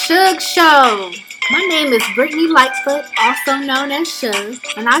Shug Show. My name is Brittany Lightfoot, also known as Shug,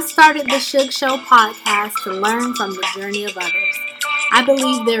 and I started the Shug Show podcast to learn from the journey of others. I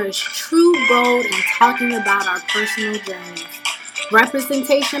believe there is true gold in talking about our personal journeys.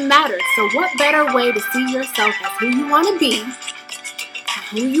 Representation matters, so what better way to see yourself as who you want to be,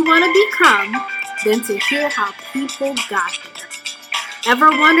 who you want to become, than to hear how people got there.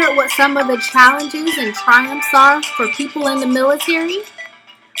 Ever wondered what some of the challenges and triumphs are for people in the military?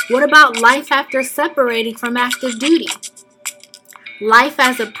 What about life after separating from active duty? Life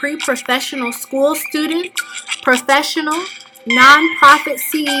as a pre-professional school student, professional, nonprofit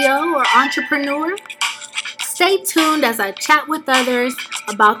CEO, or entrepreneur? Stay tuned as I chat with others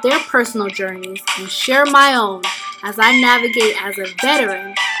about their personal journeys and share my own as I navigate as a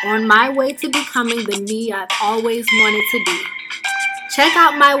veteran on my way to becoming the me I've always wanted to be. Check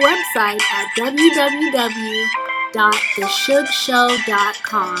out my website at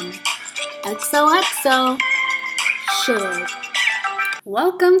www.theshugshow.com. XOXO Shug.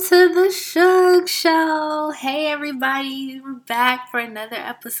 Welcome to the Shug Show. Hey everybody, we're back for another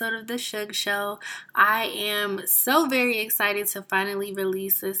episode of the Shug Show. I am so very excited to finally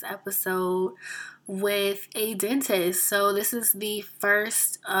release this episode with a dentist. So this is the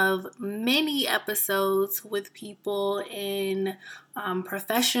first of many episodes with people in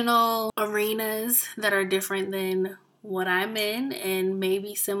professional arenas that are different than what I'm in and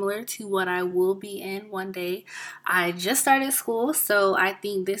maybe similar to what I will be in one day. I just started school, so I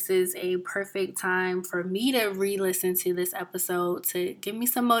think this is a perfect time for me to re-listen to this episode to give me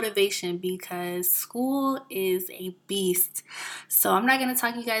some motivation because school is a beast. So I'm not going to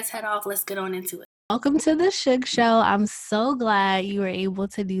talk you guys' head off. Let's get on into it. Welcome to the Shug Show. I'm so glad you were able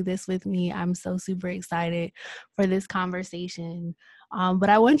to do this with me. I'm so super excited for this conversation. But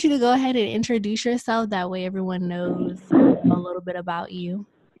I want you to go ahead and introduce yourself. That way everyone knows a little bit about you.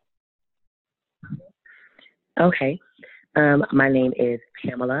 Okay. My name is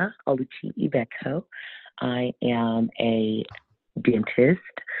Pamela Oluchi Ibeto. I am a dentist.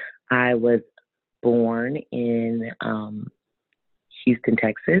 I was born in Houston,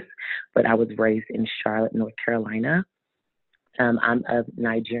 Texas, but I was raised in Charlotte, North Carolina. I'm of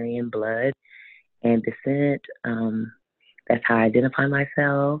Nigerian blood and descent. That's how I identify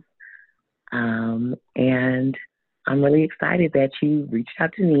myself. And I'm really excited that you reached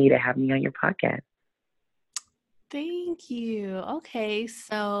out to me to have me on your podcast. Thank you. Okay,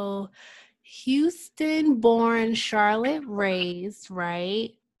 so Houston born, Charlotte raised,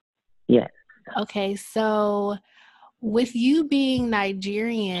 right? Yes. Okay, so with you being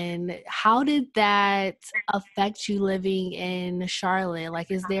Nigerian, how did that affect you living in Charlotte?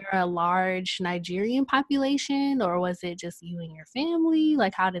 Like, is there a large Nigerian population or was it just you and your family?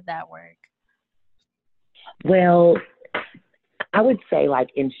 Like, how did that work? Well, I would say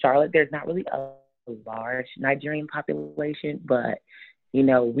like in Charlotte, there's not really a large Nigerian population, but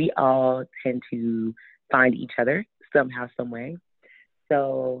we all tend to find each other somehow, some way.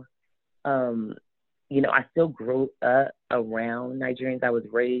 So, I still grew up around Nigerians. I was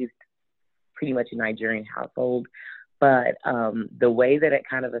raised pretty much a Nigerian household, but the way that it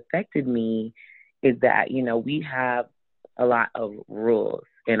kind of affected me is that, we have a lot of rules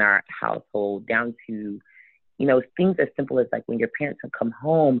in our household down to things as simple as like when your parents have come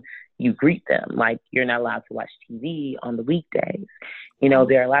home, you greet them. Like you're not allowed to watch TV on the weekdays.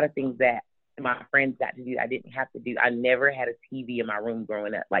 There are a lot of things that my friends got to do I didn't have to do. I never had a TV in my room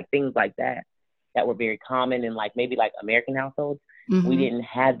growing up, like things like that were very common in like maybe like American households. Mm-hmm. We didn't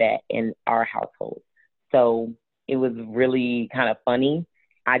have that in our household. So it was really kind of funny.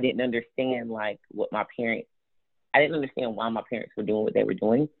 I didn't understand I didn't understand why my parents were doing what they were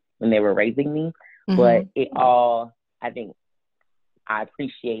doing when they were raising me. Mm-hmm. But it all, I think I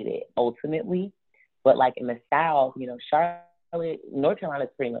appreciate it ultimately. But like in the South, Charlotte, North Carolina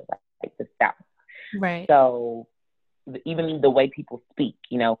is pretty much like the South. Right. So even the way people speak,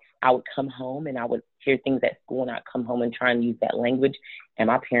 I would come home and I would hear things at school and I'd come home and try and use that language. And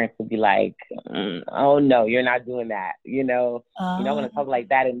my parents would be like, oh no, you're not doing that. You're not going to talk like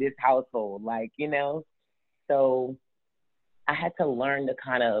that in this household. So I had to learn to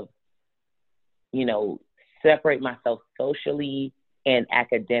kind of, separate myself socially and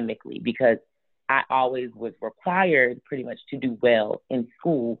academically because I always was required pretty much to do well in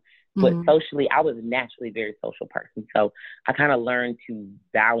school, but socially I was naturally a very social person. So I kind of learned to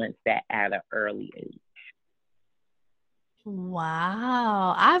balance that at an early age.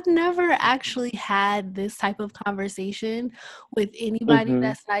 Wow. I've never actually had this type of conversation with anybody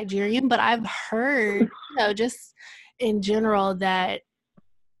that's Nigerian, but I've heard, just in general that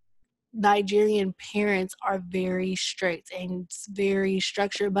Nigerian parents are very strict and very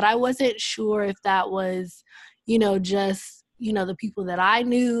structured, but I wasn't sure if that was, just, the people that I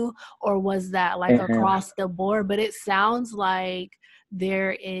knew, or was that like Mm-hmm. across the board? But it sounds like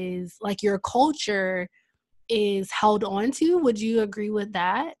there is like your culture is held on to. Would you agree with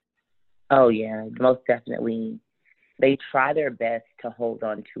that? Oh yeah, most definitely. They try their best to hold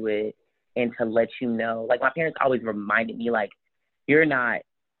on to it and to let you know. Like my parents always reminded me, like, you're not,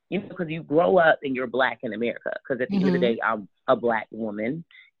 because you grow up and you're black in America. Because at the end of the Mm-hmm. day, I'm a black woman,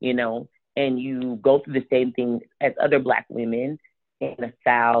 and you go through the same thing as other black women in the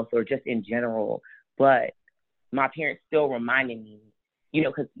South or just in general. But my parents still reminded me,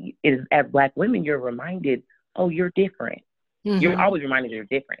 because as black women, you're reminded, oh, you're different. You're Mm-hmm. always reminded you're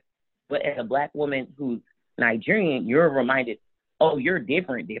different. But as a black woman who's Nigerian, you're reminded, oh, you're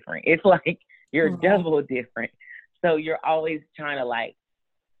different, different. It's like you're Right. double different. So you're always trying to like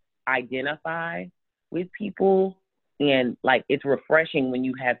identify with people. And like it's refreshing when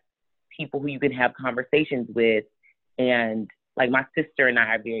you have people who you can have conversations with. And like my sister and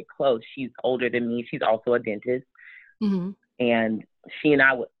I are very close. She's older than me. She's also a dentist. Mm-hmm. And she and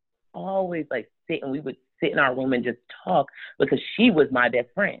I would always like sit and we would sit in our room and just talk because she was my best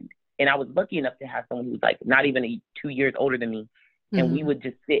friend. And I was lucky enough to have someone who was like not even 2 years older than me. And we Mm-hmm. would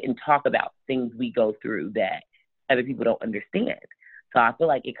just sit and talk about things we go through that other people don't understand. So I feel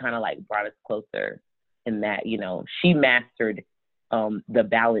like it kind of like brought us closer in that, she mastered the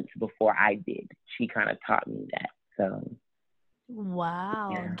balance before I did. She kind of taught me that. So, Wow,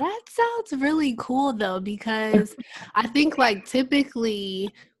 yeah. that sounds really cool though, because I think like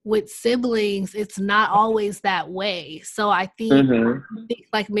typically with siblings, it's not always that way. So I Mm-hmm. think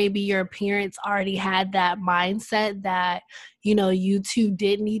like maybe your parents already had that mindset that, you two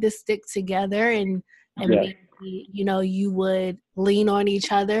did need to stick together, and Yes. maybe, you would lean on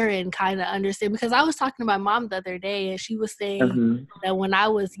each other and kind of understand. Because I was talking to my mom the other day and she was saying Mm-hmm. that when I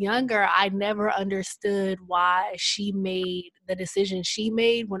was younger, I never understood why she made the decision she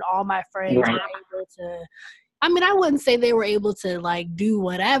made when all my friends Right. were able to. I mean, I wouldn't say they were able to like do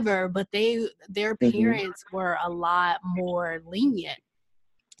whatever, but their Mm-hmm. parents were a lot more lenient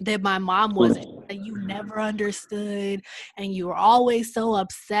than my mom was. And you never understood, and you were always so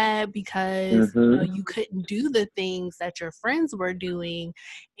upset because Mm-hmm. you couldn't do the things that your friends were doing.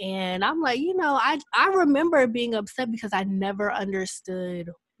 And I'm like, I remember being upset because I never understood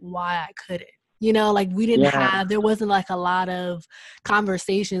why I couldn't. Like we didn't Yeah. have, there wasn't like a lot of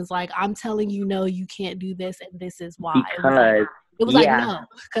conversations like, I'm telling you, no, you can't do this, and this is why. Because It was like yeah, no,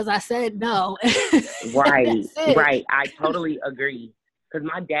 because I said no. right, That's it. right. I totally agree. Because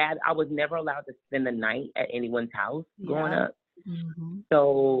my dad, I was never allowed to spend the night at anyone's house growing Yeah. up. Hmm.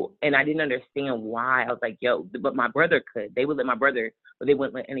 So, and I didn't understand why. I was like, yo, but my brother could. They would let my brother, but they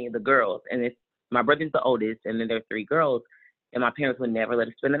wouldn't let any of the girls. And it's my brother's the oldest, and then there's three girls, and my parents would never let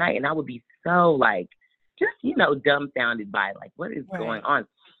us spend the night. And I would be so like, just dumbfounded by like, what is going Right. on?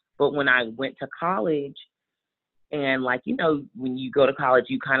 But when I went to college, and like, when you go to college,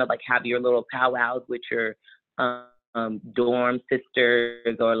 you kind of like have your little powwows with your dorm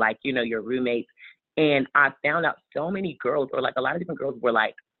sisters or like, your roommates. And I found out so many girls, or like a lot of different girls, were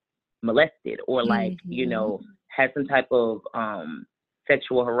like molested or like, Hmm. had some type of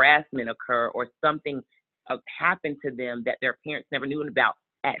sexual harassment occur or something happened to them that their parents never knew about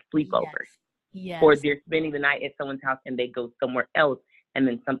at sleepovers, Yes. or Yes. they're spending the night at someone's house and they go somewhere else and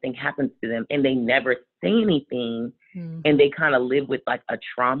then something happens to them and they never say anything, and Hmm. they kind of live with like a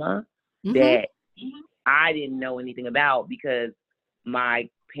trauma Hmm. that I didn't know anything about because my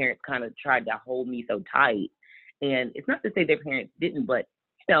parents kind of tried to hold me so tight. And it's not to say their parents didn't, but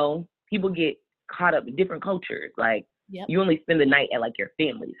people get caught up in different cultures. Like Yep. you only spend the night at like your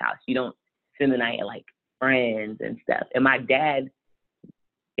family's house. You don't spend the night at like friends and stuff. And my dad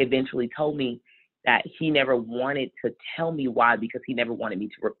eventually told me that he never wanted to tell me why because he never wanted me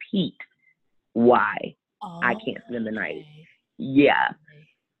to repeat why I Oh, can't spend the night. okay. Yeah,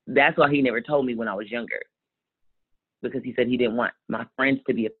 that's why he never told me when I was younger because he said he didn't want my friends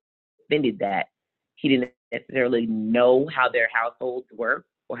to be offended that he didn't necessarily know how their households work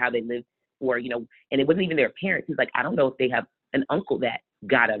or how they live or and it wasn't even their parents. He's like, I don't know if they have an uncle that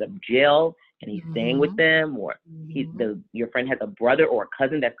got out of jail and he's staying with Hmm. them, or Hmm. your friend has a brother or a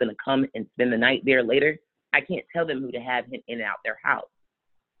cousin that's going to come and spend the night there later. I can't tell them who to have in and out their house,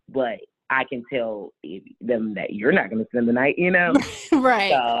 but I can tell them that you're not going to spend the night,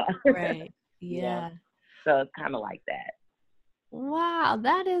 Right. So Right. yeah, Yeah. so it's kind of like that. Wow,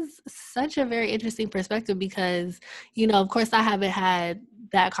 that is such a very interesting perspective because, of course, I haven't had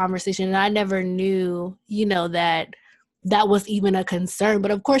that conversation, and I never knew, that that was even a concern.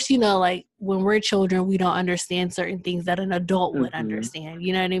 But of course, you know, like when we're children, we don't understand certain things that an adult would understand.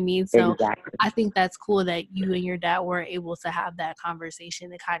 You know what I mean? So Exactly. I think that's cool that you and your dad were able to have that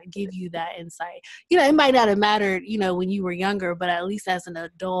conversation to kind of give you that insight. You know, it might not have mattered, you know, when you were younger, but at least as an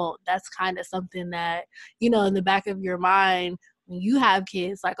adult, that's kind of something that, you know, in the back of your mind, when you have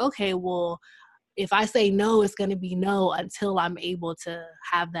kids, like, okay, well, if I say no, it's going to be no until I'm able to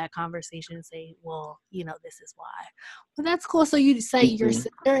have that conversation and say, well, you know, this is why. Well, that's cool. So you say your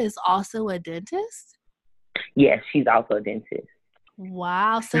sister is also a dentist? Yes, she's also a dentist.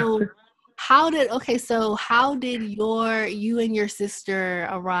 Wow. So how did you and your sister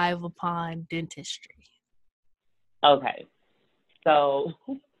arrive upon dentistry? Okay. So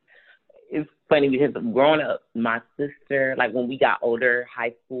it's funny because growing up, my sister, like when we got older,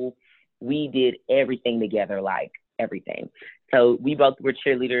 high school, we did everything together, like everything. So we both were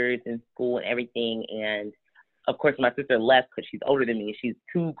cheerleaders in school and everything. And of course, my sister left because she's older than me. She's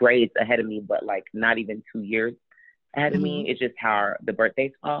 2 grades ahead of me, but like not even 2 years ahead of me. It's just how the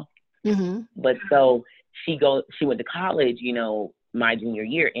birthdays fall. But so she went to college, you know, my junior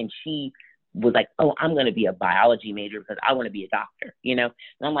year, and she was like, oh, I'm going to be a biology major because I want to be a doctor, you know?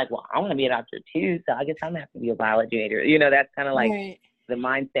 And I'm like, well, I want to be a doctor too, so I guess I'm going to have to be a biology major. You know, that's kind of like the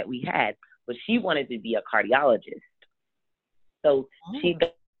mindset we had. But she wanted to be a cardiologist. So she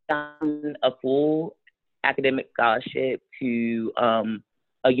got a full academic scholarship to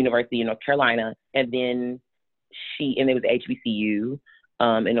a university in North Carolina. And then and it was HBCU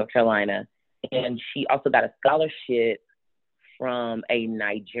in North Carolina. And she also got a scholarship from a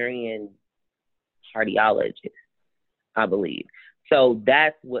Nigerian cardiologist, I believe. So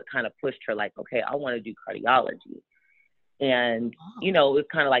that's what kind of pushed her, like, okay, I want to do cardiology. And, you know, it's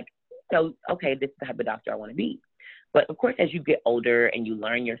kind of like, so, okay, this is the type of doctor I want to be. But of course, as you get older and you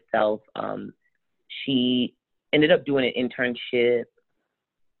learn yourself, she ended up doing an internship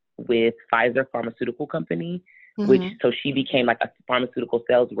with Pfizer Pharmaceutical Company, so she became like a pharmaceutical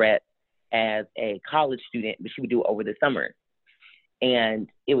sales rep as a college student, but she would do it over the summer. And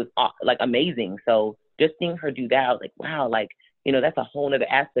it was like amazing. So just seeing her do that, I was like, wow, like, you know, that's a whole other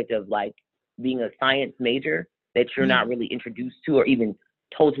aspect of like being a science major that you're not really introduced to or even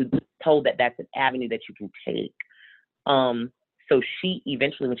told that that's an avenue that you can take. So she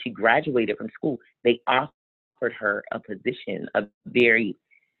eventually, when she graduated from school, they offered her a position, a very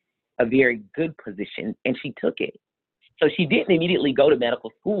good position, and she took it. So she didn't immediately go to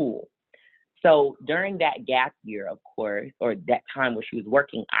medical school. So during that gap year, of course, or that time where she was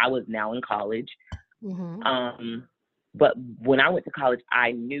working, I was now in college. But when I went to college,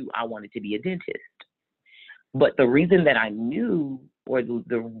 I knew I wanted to be a dentist. But the reason that I knew, or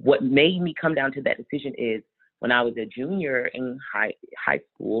what made me come down to that decision is when I was a junior in high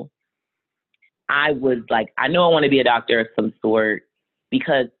school, I was like, I know I want to be a doctor of some sort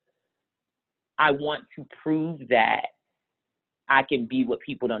because I want to prove that I can be what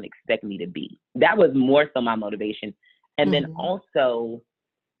people don't expect me to be. That was more so my motivation. And then also,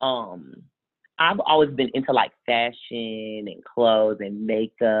 I've always been into like fashion and clothes and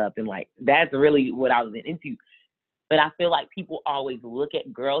makeup, and like that's really what I was into. But I feel like people always look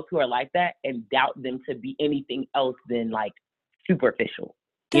at girls who are like that and doubt them to be anything else than like superficial.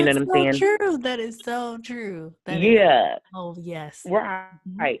 You know what I'm saying? True. That is so true. Oh, yes.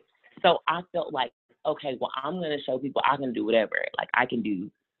 Right. So I felt like, okay, well, I'm going to show people I can do whatever. Like I can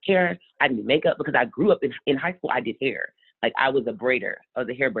do hair, I can do makeup, because I grew up in high school, I did hair. Like I was a braider, I was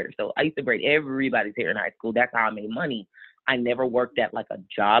a hair braider. So I used to braid everybody's hair in high school. That's how I made money. I never worked at like a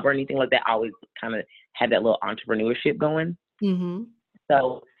job or anything like that. I always kind of had that little entrepreneurship going.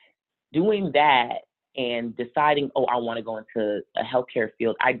 So doing that and deciding, oh, I want to go into a healthcare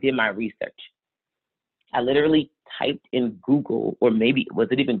field, I did my research. I literally typed in Google, or maybe was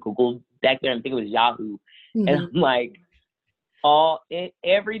it even Google back there? I think it was Yahoo. And I'm like,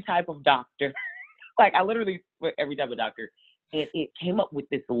 every type of doctor. Like I literally put every type of doctor. And it came up with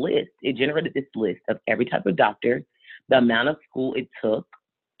this list. It generated this list of every type of doctor, the amount of school it took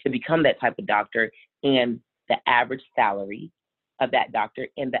to become that type of doctor, and the average salary of that doctor,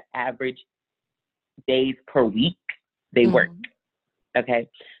 and the average days per week they work. Okay.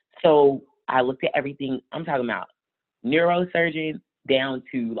 So I looked at everything. I'm talking about neurosurgeon down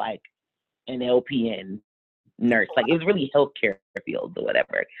to like an LPN nurse. Like it was really healthcare fields or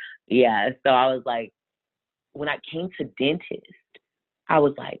whatever. Yeah. So I was like, when I came to dentist, I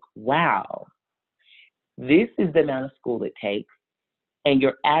was like, wow, this is the amount of school it takes. And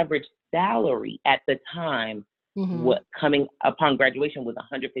your average salary at the time, what coming upon graduation, was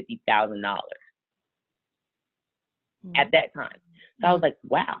 $150,000 at that time. So I was like,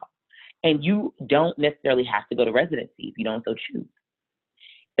 wow. And you don't necessarily have to go to residency if you don't so choose.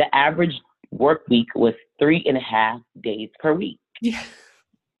 The average work week was 3.5 days per week. Yeah.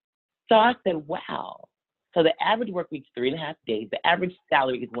 So I said, wow. So the average work week is 3.5 days. The average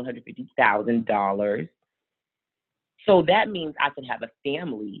salary is $150,000. So that means I could have a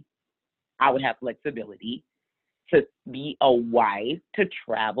family. I would have flexibility to be a wife, to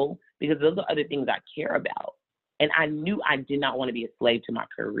travel, because those are other things I care about. And I knew I did not want to be a slave to my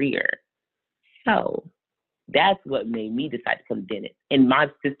career. So that's what made me decide to become a dentist. And my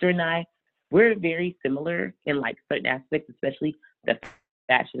sister and I, we're very similar in like certain aspects, especially the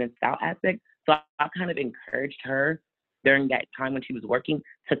fashion and style aspect. So I kind of encouraged her during that time when she was working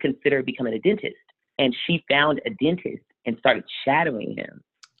to consider becoming a dentist. And she found a dentist and started shadowing him.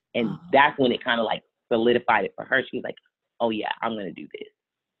 And that's when it kind of like solidified it for her. She was like, oh yeah, I'm going to do this.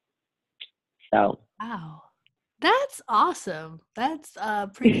 So. Wow. That's awesome. That's a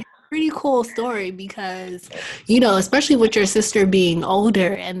pretty cool story because, especially with your sister being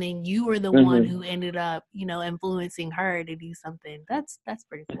older and then you were the one who ended up, influencing her to do something. That's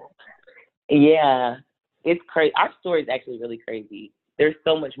pretty cool. Yeah, it's crazy. Our story is actually really crazy. There's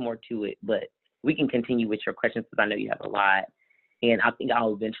so much more to it, but we can continue with your questions because I know you have a lot. And I think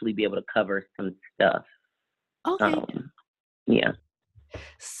I'll eventually be able to cover some stuff. Okay. Yeah.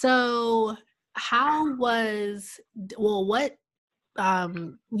 So what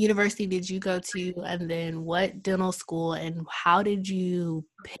university did you go to, and then what dental school, and how did you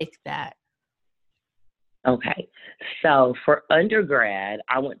pick that? Okay. So for undergrad,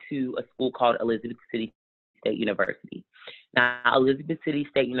 I went to a school called Elizabeth City State University. Now, Elizabeth City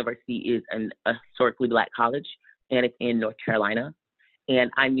State University is a historically Black college, and it's in North Carolina.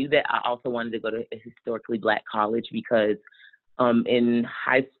 And I knew that I also wanted to go to a historically Black college because in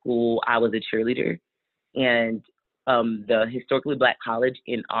high school, I was a cheerleader. And the historically Black college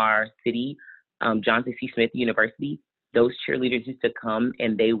in our city, Johnson C. Smith University, those cheerleaders used to come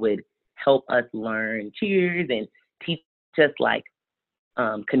and they would help us learn cheers and teach us like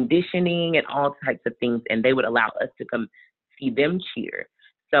conditioning and all types of things. And they would allow us to come see them cheer.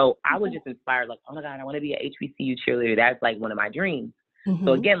 So I was just inspired, like, oh my God, I want to be an HBCU cheerleader. That's like one of my dreams. Mm-hmm.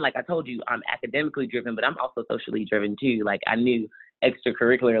 So again, like I told you, I'm academically driven, but I'm also socially driven too. Like I knew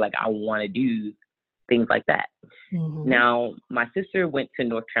extracurricular, like I want to do things like that. Mm-hmm. Now, my sister went to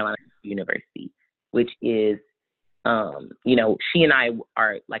North Carolina University, which is, she and I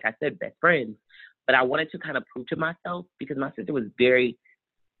are, like I said, best friends. But I wanted to kind of prove to myself because my sister was very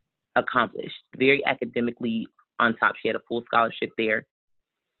accomplished, very academically on top. She had a full scholarship there.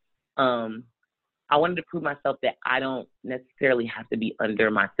 I wanted to prove myself that I don't necessarily have to be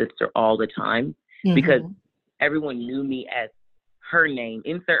under my sister all the time because everyone knew me as her name,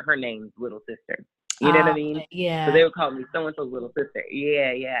 insert her name, little sister. You know what I mean? Yeah. So they would call me so-and-so's little sister.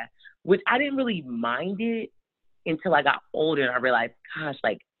 Yeah, yeah. Which I didn't really mind it until I got older and I realized, gosh,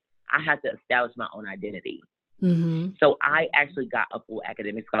 like I had to establish my own identity. Mm-hmm. So I actually got a full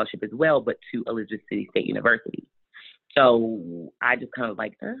academic scholarship as well, but to Elizabeth City State University. So I just kind of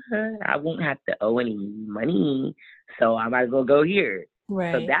like, I won't have to owe any money, so I might as well go here.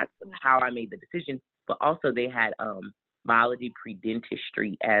 Right. So that's how I made the decision. But also they had biology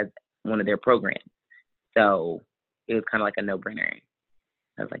pre-dentistry as one of their programs. So it was kind of like a no-brainer.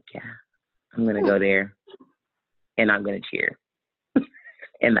 I was like, yeah, I'm going to go there and I'm going to cheer.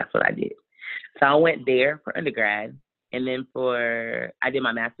 And that's what I did. So I went there for undergrad. And then I did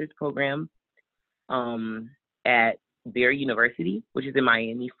my master's program at Barry University, which is in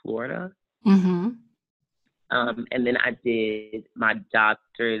Miami, Florida. Mm-hmm. And then I did my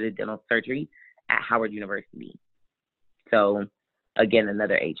doctorate of dental surgery at Howard University. So again,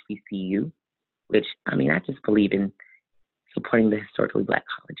 another HBCU, which, I mean, I just believe in supporting the historically Black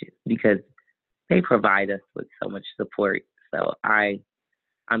colleges because they provide us with so much support. So I'm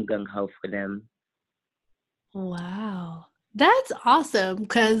gung-ho for them. Wow. That's awesome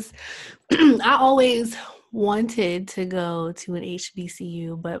because I always wanted to go to an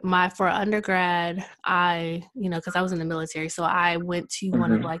HBCU, but for undergrad, because I was in the military, so I went to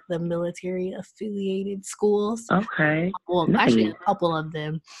one of like the military affiliated schools. Okay. Well, nice. Actually a couple of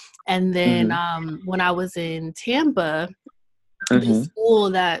them. And then when I was in Tampa, the school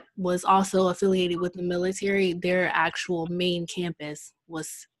that was also affiliated with the military, their actual main campus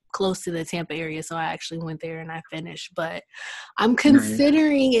was close to the Tampa area, so I actually went there and I finished. But I'm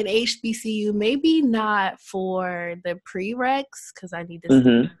considering an HBCU, maybe not for the prereqs because I need to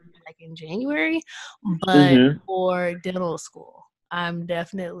start like in January, but for dental school. I'm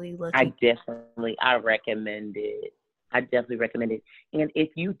definitely looking. I recommend it. I definitely recommend it. And if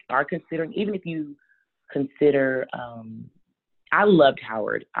you are considering, even if you consider I loved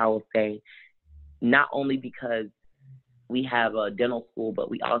Howard, I will say, not only because we have a dental school, but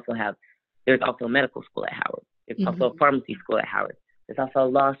there's also a medical school at Howard. There's also a pharmacy school at Howard. There's also a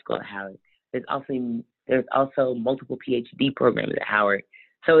law school at Howard. There's also multiple PhD programs at Howard.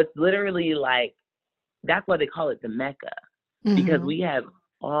 So it's literally like, that's why they call it the Mecca, because we have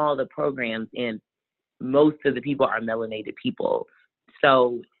all the programs and most of the people are melanated people.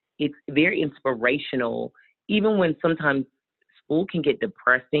 So it's very inspirational, even when sometimes school can get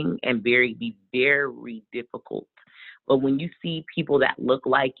depressing and be very difficult. But when you see people that look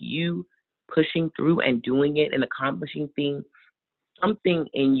like you pushing through and doing it and accomplishing things, something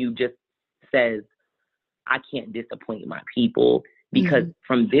in you just says, I can't disappoint my people, because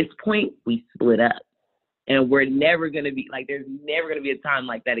from this point, we split up. And we're never going to be, like, there's never going to be a time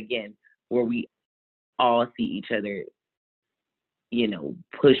like that again where we all see each other, you know,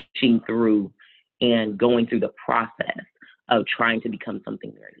 pushing through and going through the process of trying to become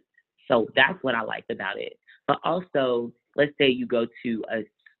something great. So that's what I liked about it. But also, let's say you go to a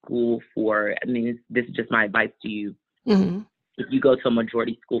school this is just my advice to you. If you go to a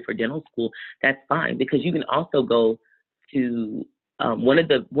majority school for dental school, that's fine, because you can also go to one of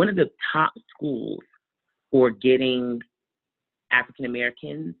the top schools for getting African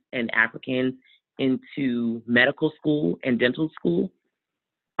Americans and Africans into medical school and dental school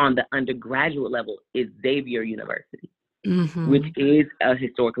on the undergraduate level is Xavier University, which is a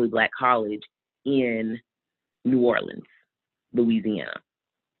historically Black college in New Orleans, Louisiana.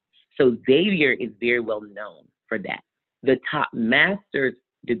 So Xavier is very well known for that. The top master's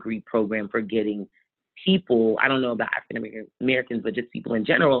degree program for getting people, I don't know about African Americans, but just people in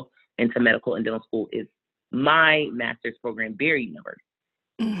general, into medical and dental school is my master's program, Berry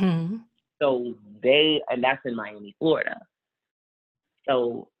University. So and that's in Miami, Florida.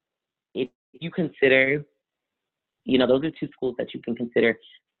 So if you consider, you know, those are two schools that you can consider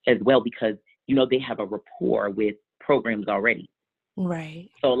as well, because, you know, they have a rapport with programs already. Right.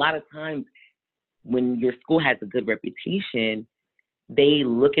 So a lot of times when your school has a good reputation, they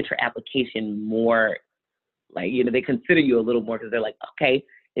look at your application more, like, you know, they consider you a little more, because they're like, okay,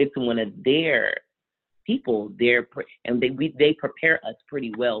 it's one of their people there, and they prepare us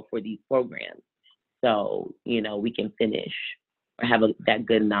pretty well for these programs, so, you know, we can finish or have that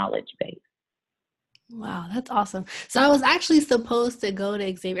good knowledge base. Wow, that's awesome. So I was actually supposed to go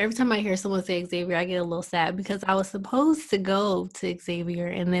to Xavier. Every time I hear someone say Xavier, I get a little sad, because I was supposed to go to Xavier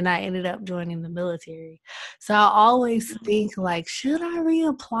and then I ended up joining the military. So I always think, like, should I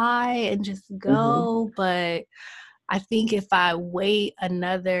reapply and just go? But I think if I wait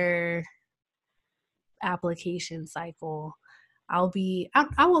another application cycle, I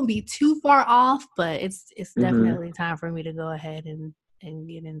won't be too far off, but it's definitely time for me to go ahead and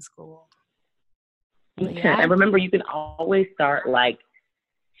get in school. And remember, you can always start like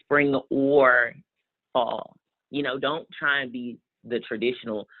spring or fall. You know, don't try and be the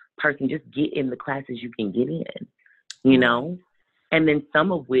traditional person. Just get in the classes you can get in, you know? And then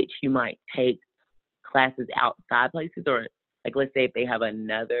some of which you might take classes outside places, or like, let's say if they have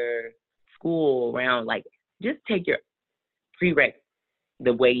another school around, like, just take your prereqs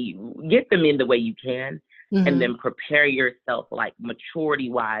get them in the way you can, and then prepare yourself, like,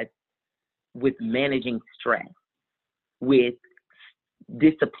 maturity-wise, with managing stress, with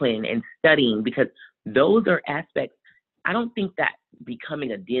discipline and studying, because those are aspects. I don't think that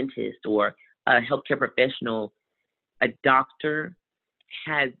becoming a dentist or a healthcare professional, a doctor,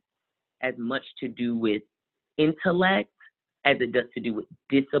 has as much to do with intellect as it does to do with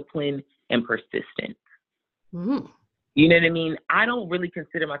discipline and persistence. You know what I mean? I don't really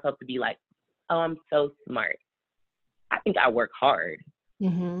consider myself to be like, oh, I'm so smart. I think I work hard. You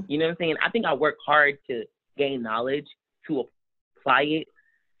know what I'm saying? I think I work hard to gain knowledge, to apply it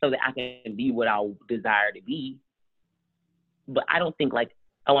so that I can be what I desire to be. But I don't think like,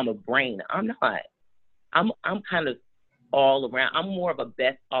 oh, I'm a brain. I'm not. I'm kind of all around. I'm more of a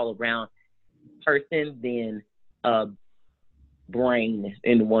best all around person than a brain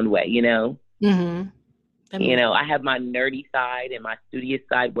in one way, you know? You know, I have my nerdy side and my studious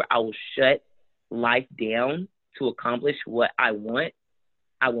side where I will shut life down to accomplish what I want.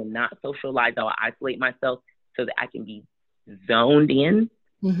 I will not socialize. I will isolate myself so that I can be zoned in.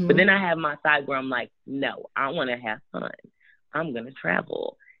 But then I have my side where I'm like, no, I want to have fun. I'm going to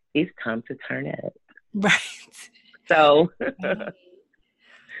travel. It's time to turn up. Right. So.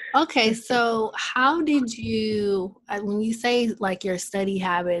 Okay, so how did you, when you say like your study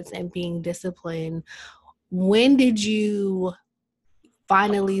habits and being disciplined, when did you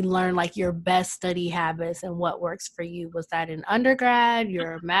finally learn like your best study habits and what works for you? Was that in undergrad,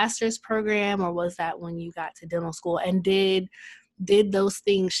 your master's program, or was that when you got to dental school? And did did those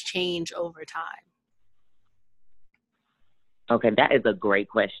things change over time? Okay, that is a great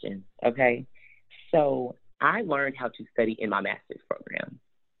question. Okay. So I learned how to study in my master's program,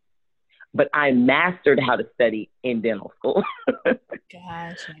 but I mastered how to study in dental school.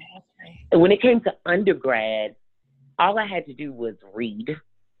 Gotcha. Okay. And when it came to undergrad, all I had to do was read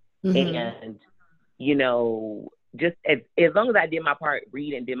Mm-hmm. and, just as long as I did my part,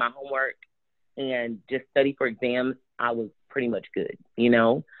 read and did my homework and just study for exams, I was pretty much good.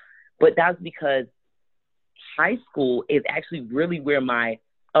 But that's because high school is actually really where my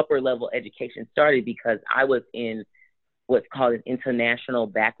upper level education started because I was in what's called an international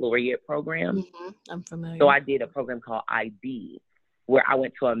baccalaureate program. Mm-hmm. I'm familiar. So I did a program called IB where I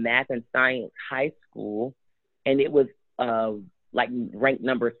went to a math and science high school and it was like ranked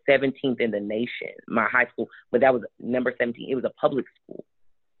number 17th in the nation, my high school, but that was number 17. It was a public school.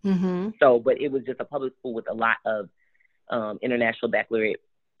 Mm-hmm. So, but it was just a public school with a lot of international baccalaureate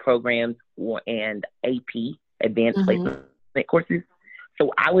programs and AP, advanced Mm-hmm. placement courses.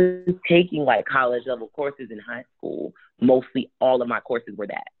 So I was taking like college level courses in high school. Mostly all of my courses were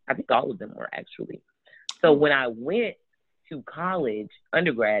that. I think all of them were actually. So when I went to college,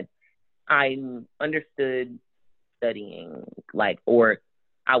 undergrad, I understood studying, or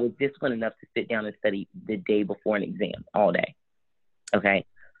I was disciplined enough to sit down and study the day before an exam all day. Okay.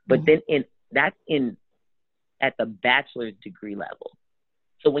 But then that's at the bachelor's degree level.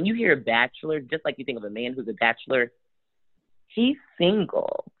 So when you hear bachelor, just like you think of a man who's a bachelor, he's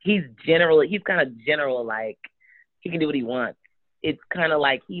single. He's kind of general, like he can do what he wants. It's kind of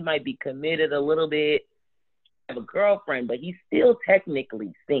like he might be committed a little bit, have a girlfriend, but he's still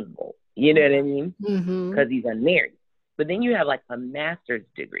technically single. You know what I mean? Because he's unmarried. But then you have like a master's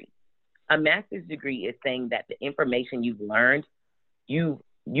degree. A master's degree is saying that the information you've learned, you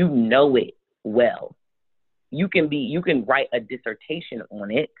know it well. You can write a dissertation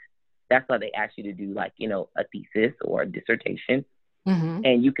on it. That's why they ask you to do like, a thesis or a dissertation.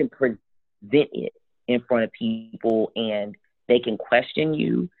 And you can present it in front of people and they can question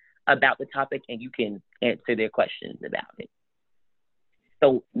you about the topic and you can answer their questions about it.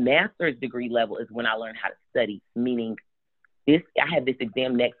 So master's degree level is when I learned how to study, meaning I have this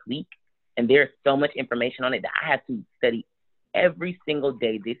exam next week and there's so much information on it that I have to study every single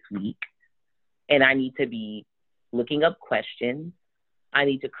day this week. And I need to be looking up questions. I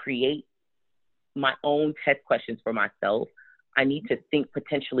need to create my own test questions for myself. I need to think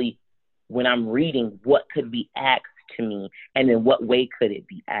potentially when I'm reading, what could be asked to me and in what way could it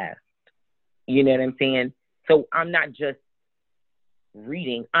be asked? You know what I'm saying? So I'm not just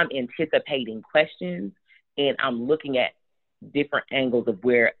reading, I'm anticipating questions and I'm looking at different angles of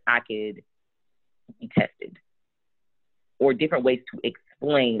where I could be tested or different ways to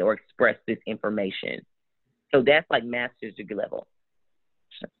explain or express this information. So that's like master's degree level.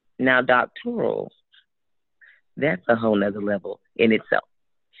 Now, doctoral, that's a whole nother level in itself.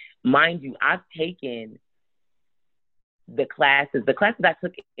 Mind you, I've taken the classes I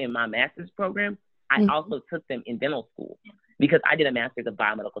took in my master's program, I also took them in dental school because I did a master's of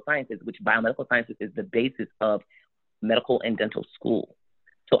biomedical sciences, which biomedical sciences is the basis of medical and dental school.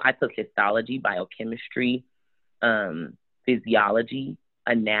 So I took histology, biochemistry, physiology,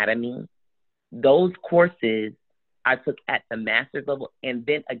 anatomy. Those courses I took at the master's level and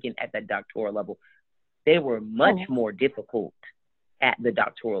then again at the doctoral level. They were much more difficult at the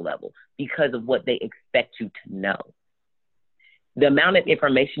doctoral level because of what they expect you to know. The amount of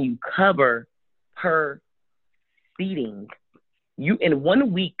information you cover per seating, you in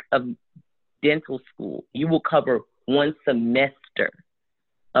 1 week of dental school, you will cover 1 semester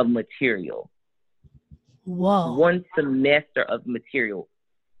of material. Whoa. 1 semester of material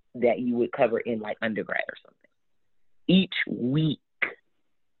that you would cover in like undergrad or something. Each week.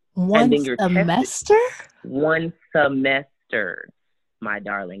 1 semester? 1 semester, my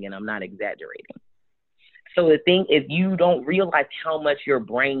darling, and I'm not exaggerating. So the thing is, you don't realize how much your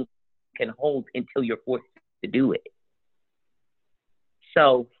brain can hold until you're forced to do it.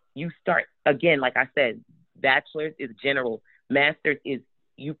 So you start, again, like I said, bachelor's is general. Master's is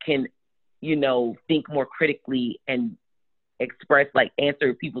you can, think more critically and express, like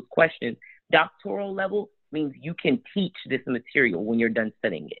answer people's questions. Doctoral level means you can teach this material when you're done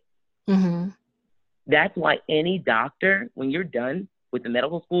studying it. That's why any doctor, when you're done with the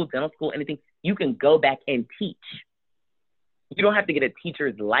medical school, dental school, anything, you can go back and teach. You don't have to get a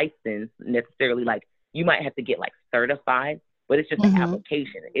teacher's license necessarily. Like you might have to get like certified, but it's just an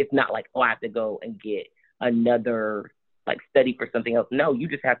application. It's not like, I have to go and get another like study for something else. No, you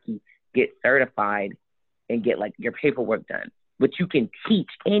just have to get certified and get like your paperwork done. But you can teach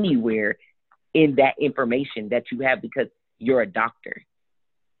anywhere in that information that you have because you're a doctor.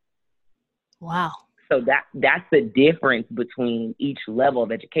 Wow. So that's the difference between each level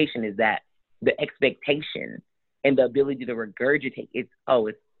of education, is that the expectation and the ability to regurgitate. It's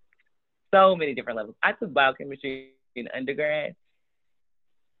so many different levels. I took biochemistry in undergrad.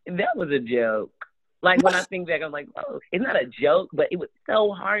 That was a joke. Like, when I think back, I'm like, oh, it's not a joke, but it was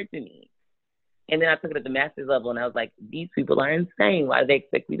so hard to me. And then I took it at the master's level, and I was like, these people are insane. Why do they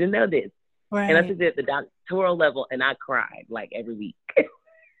expect me to know this? Right. And I took it at the doctoral level, and I cried like every week.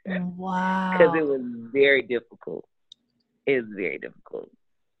 Wow. Because it was very difficult. It was very difficult.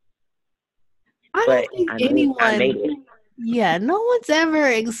 I don't think anyone. I made it. Yeah, no one's ever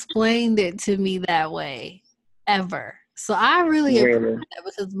explained it to me that way, ever. So I really appreciate that,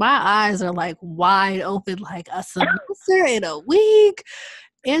 because my eyes are like wide open, like a semester in a week,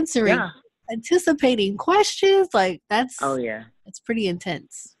 anticipating questions. Like that's it's pretty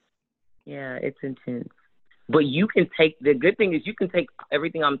intense. Yeah, it's intense. But you can take, the good thing is you can take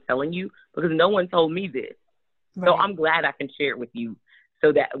everything I'm telling you, because no one told me this. Right. So I'm glad I can share it with you,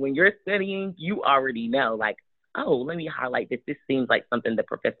 so that when you're studying, you already know, like, oh, let me highlight this. This seems like something the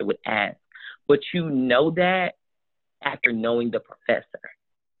professor would ask. But you know that after knowing the professor.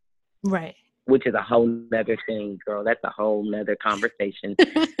 Right. Which is a whole nother thing, girl. That's a whole nother conversation.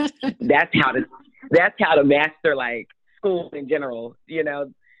 That's how to master, like, school in general. You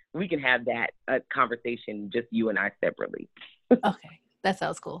know, we can have that conversation, just you and I separately. Okay. That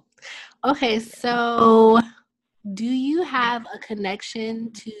sounds cool. Okay. So do you have a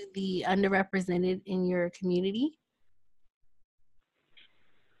connection to the underrepresented in your community?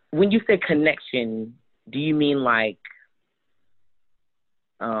 When you say connection, do you mean like,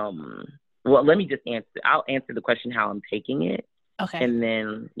 well, let me just answer. I'll answer the question how I'm taking it. Okay. And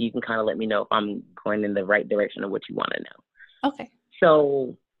then you can kind of let me know if I'm going in the right direction of what you want to know. Okay.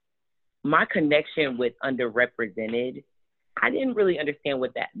 So my connection with underrepresented, I didn't really understand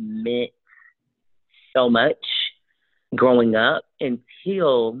what that meant so much growing up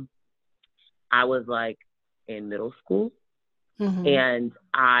until I was like in middle school. Mm-hmm. And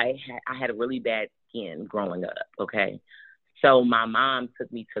I had a really bad skin growing up, okay? So my mom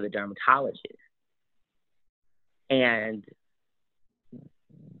took me to the dermatologist. And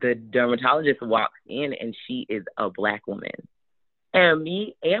the dermatologist walks in, and she is a Black woman. And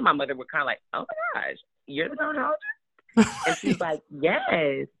me and my mother were kind of like, oh my gosh, you're the dermatologist? And she's like,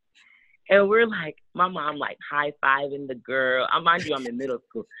 yes. And we're like, my mom like high-fiving the girl. Mind you, I'm in middle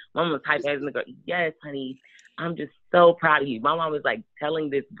school. My mom was high-fiving the girl. Yes, honey, I'm just so proud of you. My mom was like telling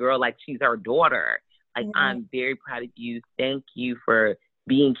this girl like she's her daughter. Like, mm-hmm. I'm very proud of you. Thank you for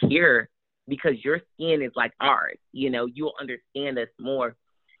being here, because your skin is like ours. You know, you'll understand us more.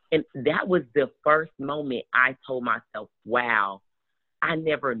 And that was the first moment I told myself, wow, I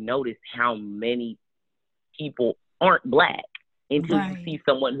never noticed how many people aren't Black until you see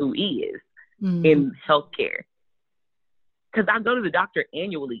someone who is in healthcare. Because I go to the doctor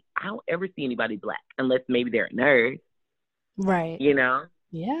annually. I don't ever see anybody Black unless maybe they're a nurse. Right. You know?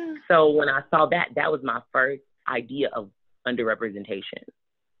 Yeah. So when I saw that, that was my first idea of underrepresentation.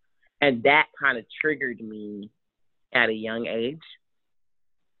 And that kind of triggered me at a young age.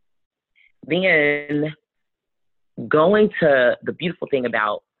 Then the beautiful thing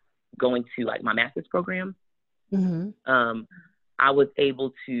about going to like my master's program, I was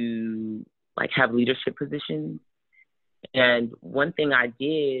able to like have leadership positions. And one thing I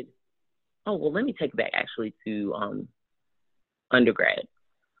did, let me take it back actually to undergrad.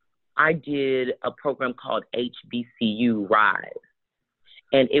 I did a program called HBCU Rise.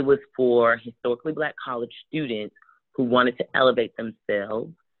 And it was for historically Black college students who wanted to elevate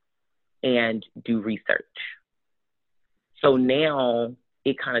themselves and do research. So now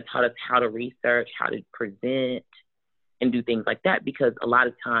it kind of taught us how to research, how to present, and do things like that, because a lot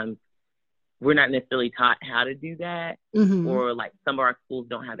of times we're not necessarily taught how to do that, or like some of our schools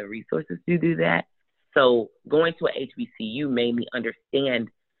don't have the resources to do that. So going to an HBCU made me understand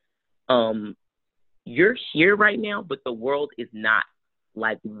you're here right now, but the world is not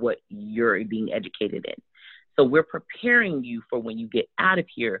like what you're being educated in. So we're preparing you for when you get out of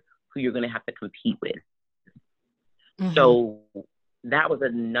here, who you're going to have to compete with. So that was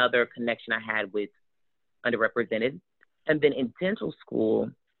another connection I had with underrepresented. And then in dental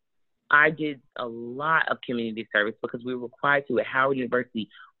school, I did a lot of community service because we were required to at Howard University.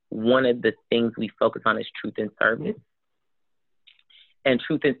 One of the things we focus on is truth and service. And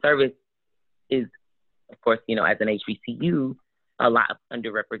truth and service is, of course, you know, as an HBCU, a lot of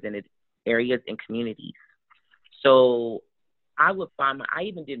underrepresented areas and communities. So I would find I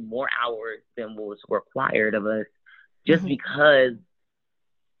even did more hours than what was required of us, just because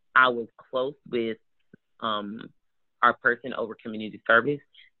I was close with our person over community service.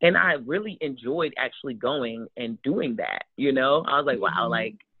 And I really enjoyed actually going and doing that. You know, I was like, wow,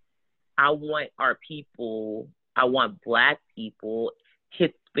 like I want our people, I want Black people,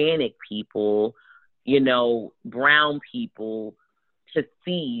 Hispanic people, you know, brown people to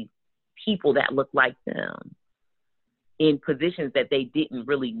see people that look like them in positions that they didn't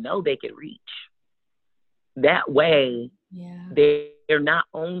really know they could reach. That way, they're not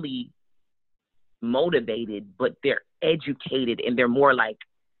only motivated, but they're educated and they're more like,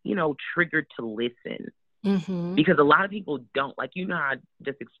 you know, triggered to listen. Because a lot of people don't, like, you know how I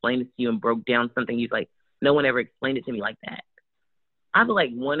just explained it to you and broke down something, you're like, no one ever explained it to me like that. I feel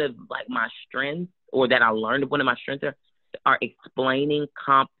like one of like my strengths, or that I learned one of my strengths are explaining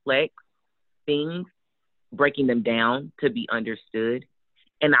complex things, breaking them down to be understood.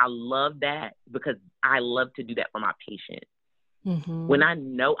 And I love that because I love to do that for my patient. When I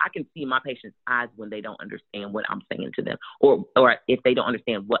know, I can see my patient's eyes when they don't understand what I'm saying to them, or if they don't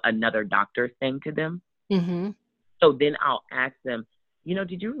understand what another doctor is saying to them. So then I'll ask them, you know,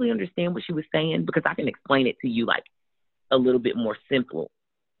 did you really understand what she was saying? Because I can explain it to you like a little bit more simple,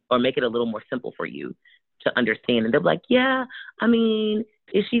 or make it a little more simple for you to understand. And they'll be like, yeah, I mean,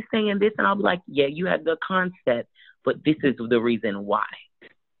 is she saying this? And I'll be like, yeah, you had the concept, but this is the reason why.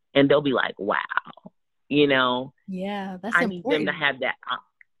 And they'll be like, wow, you know? Yeah, that's I important. need them to have that.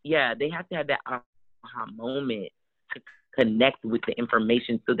 They have to have that aha moment to connect with the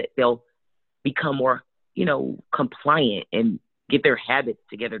information so that they'll become more, you know, compliant and get their habits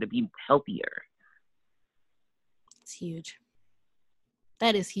together to be healthier. It's huge.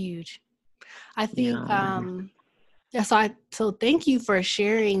 That is huge. I think, so thank you for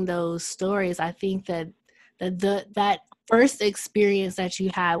sharing those stories. I think that that first experience that you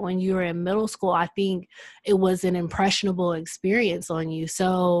had when you were in middle school, I think it was an impressionable experience on you.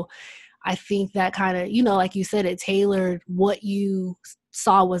 So I think that kind of, you know, like you said, it tailored what you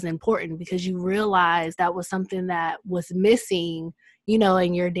saw was important, because you realized that was something that was missing, you know,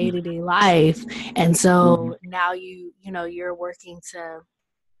 in your day-to-day life. And so now you're working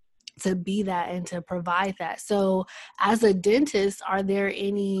to be that and to provide that. So as a dentist, are there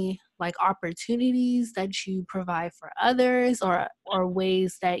any like opportunities that you provide for others, or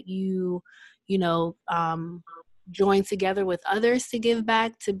ways that you join together with others to give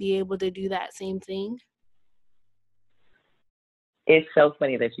back, to be able to do that same thing? It's so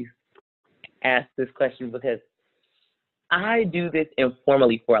funny that you asked this question, because I do this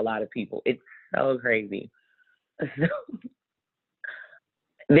informally for a lot of people. It's so crazy. So,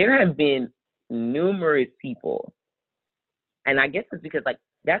 there have been numerous people, and I guess it's because, like,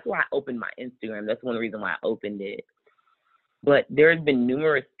 that's why I opened my Instagram. That's one reason why I opened it. But there's been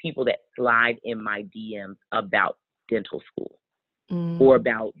numerous people that slide in my DMs about dental school or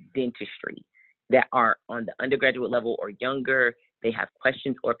about dentistry, that are on the undergraduate level or younger. They have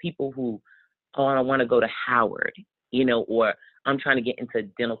questions, or people who, oh, I want to go to Howard, you know, or I'm trying to get into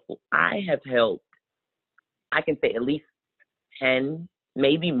dental school. I have helped, I can say at least 10,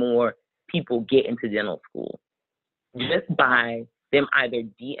 maybe more people get into dental school just by them either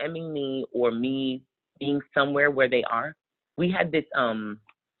DMing me or me being somewhere where they are. We had this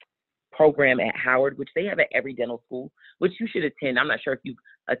program at Howard, which they have at every dental school, which you should attend. I'm not sure if you've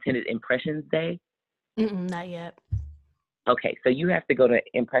attended Impressions Day. Not yet. Okay, so you have to go to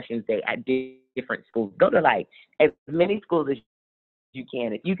Impressions Day at different schools. Go to like as many schools as you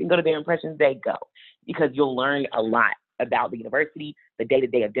can. If you can go to their Impressions Day, go, because you'll learn a lot about the university, the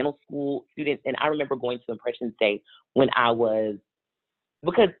day-to-day of dental school students. And I remember going to Impressions Day when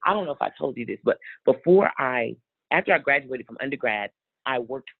because I don't know if I told you this, but after I graduated from undergrad, I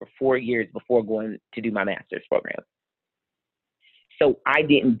worked for 4 years before going to do my master's program. So I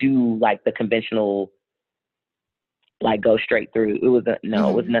didn't do like the conventional, like go straight through. It was it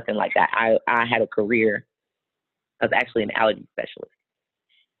was nothing like that. I had a career. I was actually an allergy specialist.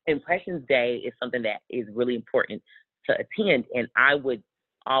 Impressions Day is something that is really important to attend, and I would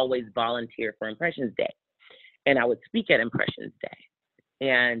always volunteer for Impressions Day, and I would speak at Impressions Day.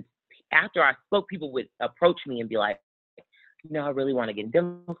 And after I spoke, people would approach me and be like, you know, I really want to get in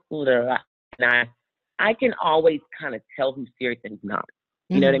dental school. And I can always kind of tell who's serious and who's not.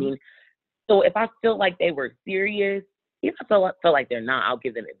 You know what I mean? So if I feel like they were serious, if I feel like they're not, I'll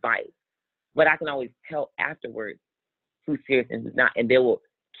give them advice. But I can always tell afterwards who's serious and who's not, and they will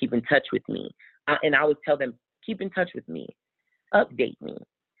keep in touch with me. And I always tell them, keep in touch with me, update me,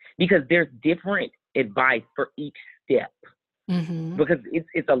 because there's different advice for each step. Because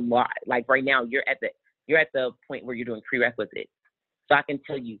it's a lot. Like right now, you're at the point where you're doing prerequisites. So I can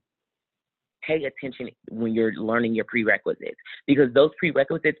tell you pay attention when you're learning your prerequisites, because those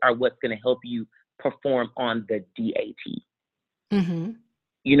prerequisites are what's going to help you perform on the DAT. Mm-hmm.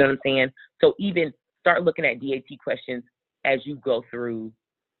 You know what I'm saying? So even start looking at DAT questions as you go through,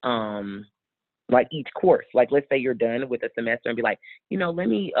 like each course. Like, let's say you're done with a semester and be like, let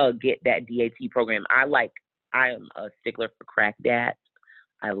me get that DAT program. I am a stickler for CrackDAT.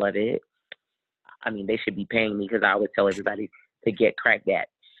 I love it. I mean, they should be paying me because I always tell everybody to get CrackDAT.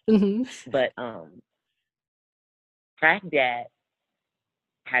 Mm-hmm. But CrackDAT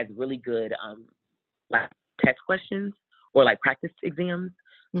has really good like test questions or like practice exams.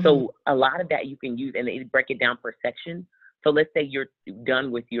 Mm-hmm. So a lot of that you can use, and they break it down per section. So let's say you're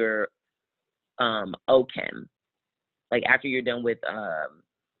done with your OChem, like after you're done with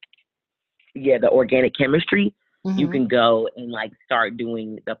the organic chemistry, Mm-hmm. you can go and like start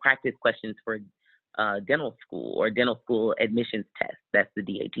doing the practice questions for dental school or dental school admissions test. That's the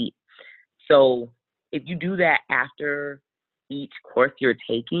DAT. So if you do that after each course you're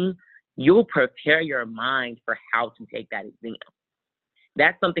taking, you'll prepare your mind for how to take that exam.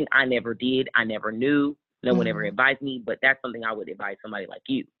 That's something I never did. I never knew. No one ever advised me, but that's something I would advise somebody like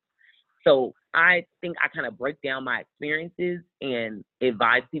you. So I think I kind of break down my experiences and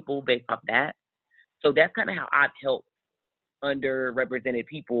advise people based off that. So that's kind of how I've helped underrepresented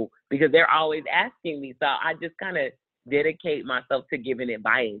people, because they're always asking me. So I just kind of dedicate myself to giving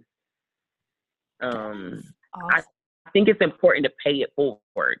advice. Awesome. I think it's important to pay it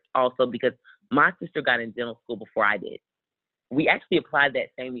forward also, because my sister got in dental school before I did. We actually applied that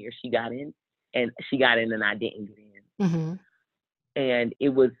same year she got in, and she got in and I didn't get in. Mm-hmm. And it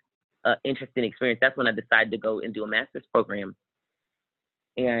was an interesting experience. That's when I decided to go and do a master's program.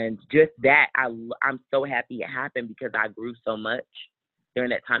 And just that, I'm so happy it happened, because I grew so much during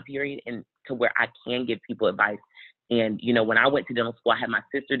that time period, and to where I can give people advice. And, when I went to dental school, I had my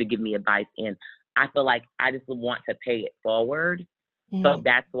sister to give me advice, and I feel like I just want to pay it forward. Mm-hmm. So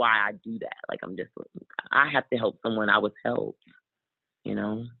that's why I do that. Like, I have to help someone I was helped,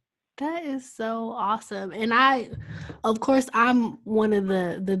 That is so awesome. And of course, I'm one of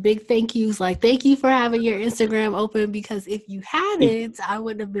the big thank yous. Like, thank you for having your Instagram open, because if you hadn't, I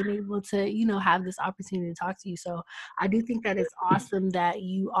wouldn't have been able to, have this opportunity to talk to you. So I do think that it's awesome that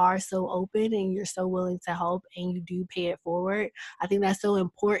you are so open and you're so willing to help and you do pay it forward. I think that's so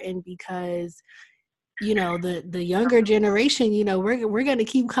important, because the younger generation, we're going to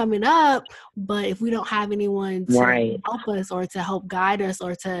keep coming up, but if we don't have anyone to help us or to help guide us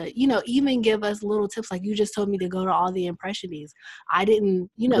or to, even give us little tips, like you just told me to go to all the impressionists. I didn't,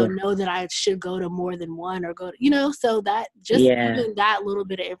 know that I should go to more than one or go to, so that just even that little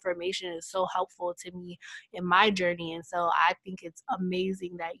bit of information is so helpful to me in my journey. And so I think it's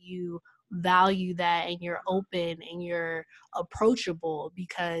amazing that you value that and you're open and you're approachable,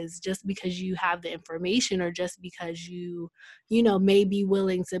 because just because you have the information or just because you may be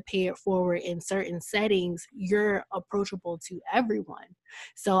willing to pay it forward in certain settings, you're approachable to everyone.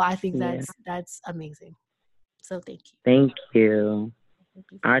 So I think that's amazing. So thank you. Thank you.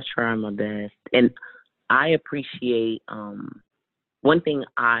 I try my best. And I appreciate one thing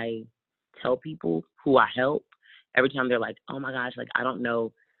I tell people who I help every time. They're like, oh my gosh, like I don't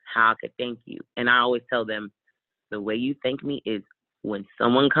know how I could thank you. And I always tell them, the way you thank me is when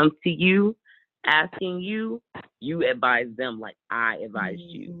someone comes to you asking you, you advise them like I advised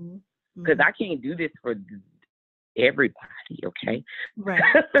you. Because I can't do this for everybody, okay? Right.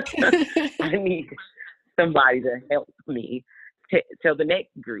 I need somebody to help me tell the next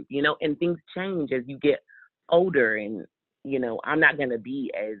group, and things change as you get older. And, I'm not going to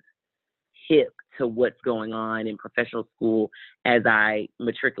be as hip to what's going on in professional school as I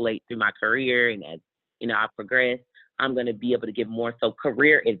matriculate through my career, and as I progress. I'm going to be able to give more so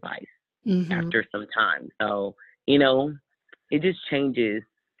career advice after some time. So it just changes.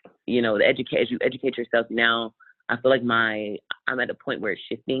 As you educate yourself now, I feel like I'm at a point where it's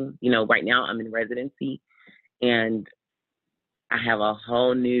shifting. Right now I'm in residency, and I have a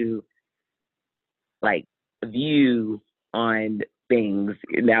whole new view on things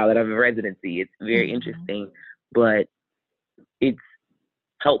now that I'm in residency. It's very interesting, but it's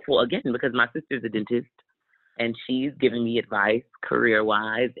helpful again because my sister's a dentist and she's giving me advice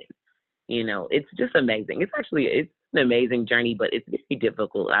career-wise. And, it's just amazing. It's an amazing journey, but it's very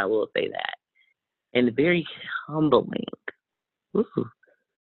difficult. I will say that. And very humbling. Ooh.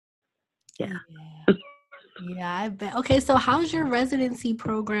 Yeah. Yeah, I bet. Okay, so how's your residency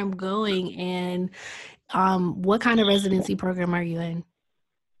program going, and what kind of residency program are you in?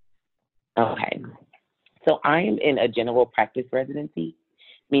 Okay, so I am in a general practice residency,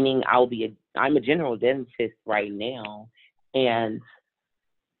 meaning I'm a general dentist right now, and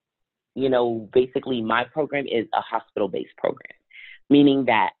basically my program is a hospital-based program, meaning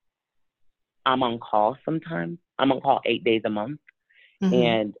that I'm on call sometimes. I'm on call 8 days a month. Mm-hmm.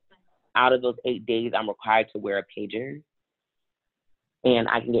 And out of those 8 days, I'm required to wear a pager. And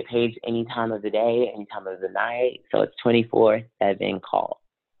I can get paged any time of the day, any time of the night. So it's 24/7 call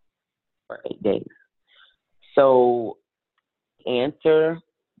for 8 days. So answer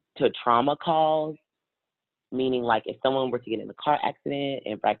to trauma calls, meaning like if someone were to get in a car accident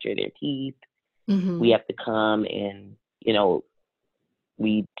and fracture their teeth, Mm-hmm. we have to come and,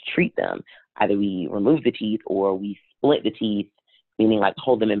 we treat them. Either we remove the teeth or we split the teeth, meaning like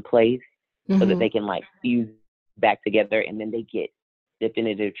hold them in place so that they can like fuse back together, and then they get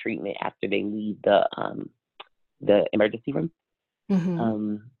definitive treatment after they leave the emergency room.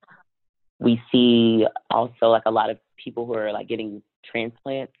 Mm-hmm. We see also like a lot of people who are like getting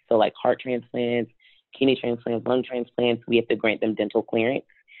transplants, so like heart transplants, kidney transplants, lung transplants. We have to grant them dental clearance,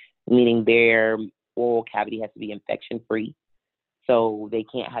 meaning their oral cavity has to be infection free. So they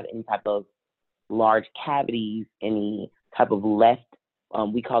can't have any type of large cavities, any type of left,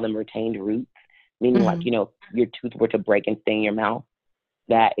 we call them retained roots, meaning like, your tooth were to break and stay in your mouth.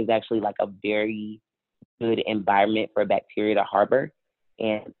 That is actually like a very good environment for bacteria to harbor.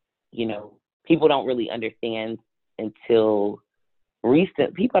 And, people don't really understand people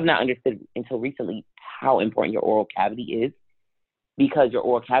have not understood until recently how important your oral cavity is, because your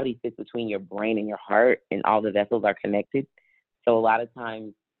oral cavity sits between your brain and your heart, and all the vessels are connected. So a lot of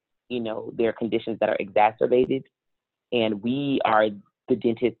times, there are conditions that are exacerbated, and we are the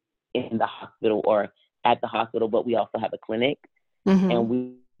dentist in the hospital or at the hospital, but we also have a clinic, and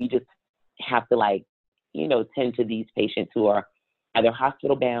we just have to tend to these patients who are either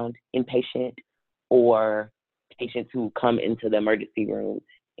hospital bound, inpatient, or patients who come into the emergency room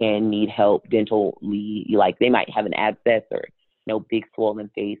and need help dentally. Like they might have an abscess or big swollen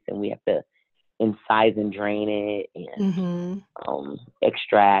face, and we have to incise and drain it and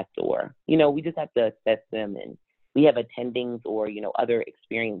extract, or we just have to assess them. And we have attendings or other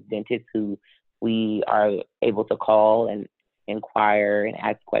experienced dentists who we are able to call and inquire and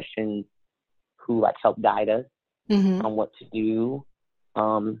ask questions, who like help guide us on what to do.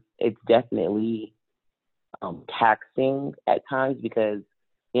 It's definitely taxing at times, because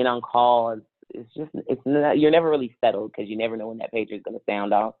being on call it's not, you're never really settled, because you never know when that pager is going to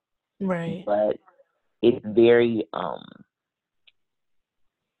sound off. Right. But it's very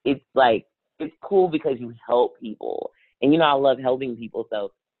it's cool because you help people, and I love helping people.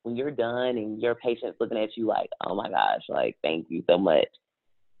 So when you're done and your patient's looking at you like, oh my gosh, like thank you so much,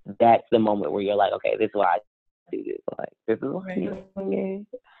 that's the moment where you're like, okay, this is why I do this. Like this is why I'm doing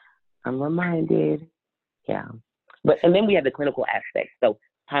it. I'm reminded. Yeah. And then we have the clinical aspect. So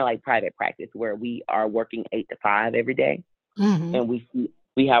kind of like private practice, where we are working 8 to 5 every day, and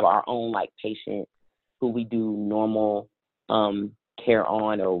we have our own like patient who we do normal care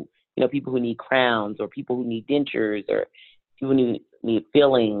on, or people who need crowns, or people who need dentures, or people who need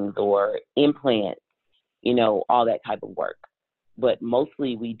fillings or implants, all that type of work. But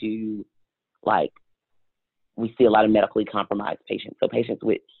mostly we do we see a lot of medically compromised patients. So patients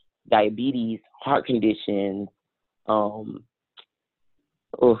with diabetes, heart conditions,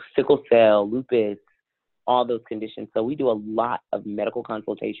 sickle cell, lupus, all those conditions. So we do a lot of medical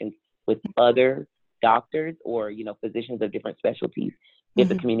consultations with other doctors or, physicians of different specialties. We have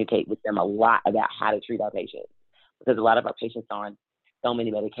to communicate with them a lot about how to treat our patients, because a lot of our patients are on so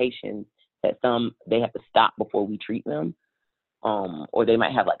many medications that they have to stop before we treat them. Or they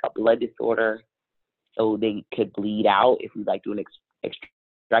might have like a blood disorder, so they could bleed out if we do an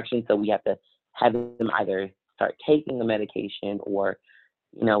extraction. So we have to have them either start taking the medication or,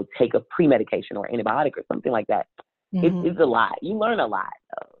 take a pre-medication or antibiotic or something like that. It's a lot. You learn a lot,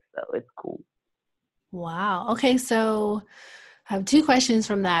 though, so it's cool. Wow. Okay, so I have 2 questions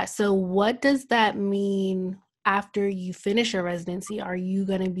from that. So what does that mean after you finish your residency? Are you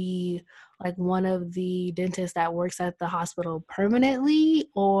going to be like one of the dentists that works at the hospital permanently,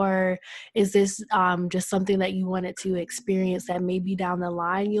 or is this just something that you wanted to experience that maybe down the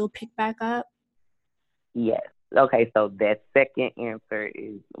line you'll pick back up? Yes. Okay, so that second answer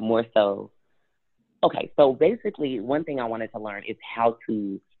is more so. Okay, so basically one thing I wanted to learn is how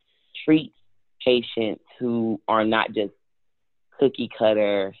to treat patients who are not just cookie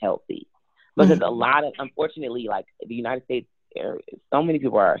cutter healthy. Because unfortunately, like the United States, so many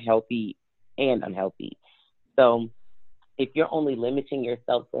people are healthy and unhealthy. So if you're only limiting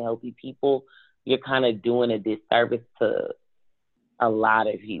yourself to healthy people, you're kind of doing a disservice to a lot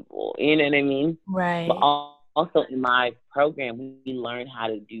of people. You know what I mean? Right. But also in my program, we learn how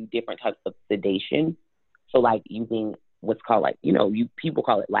to do different types of sedation. So like using what's called like, people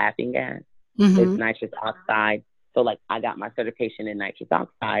call it laughing gas. It's Mm-hmm. nitrous oxide. So like I got my certification in nitrous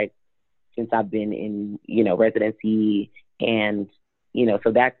oxide since I've been in, residency, and,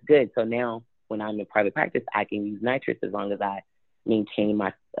 so that's good. So now when I'm in private practice, I can use nitrous as long as I maintain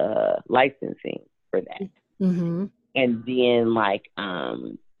my licensing for that. Mm-hmm. And then like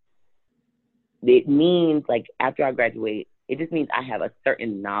it means like after I graduate, it just means I have a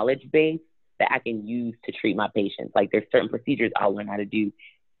certain knowledge base that I can use to treat my patients. Like there's certain procedures I'll learn how to do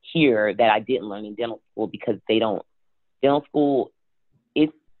here that I didn't learn in dental school because dental school is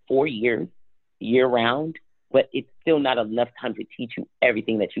 4 years, year round, but it's still not enough time to teach you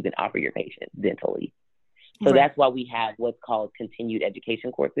everything that you can offer your patients dentally. So Right. that's why we have what's called continued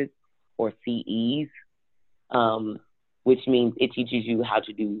education courses, or CEs, which means it teaches you how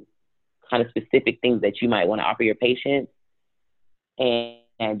to do kind of specific things that you might want to offer your patients.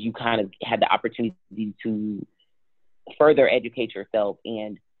 And you kind of have the opportunity to further educate yourself.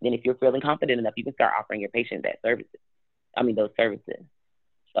 And then if you're feeling confident enough, you can start offering your patients those services.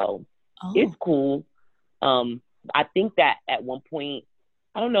 So it's cool. I think that at one point,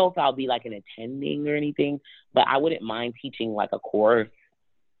 I don't know if I'll be like an attending or anything, but I wouldn't mind teaching like a course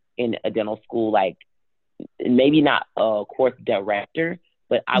in a dental school, like maybe not a course director,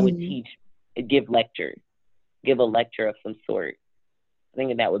 but I would give a lecture of some sort. I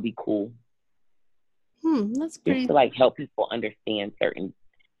think that would be cool. That's pretty. Just to like help people understand certain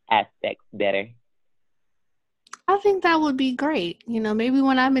aspects better. I think that would be great. Maybe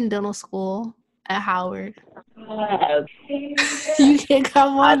when I'm in dental school at Howard, Okay. you can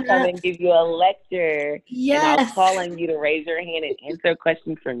come I'll on come up. and give you a lecture, and I'll Yes. call on you to raise your hand and answer a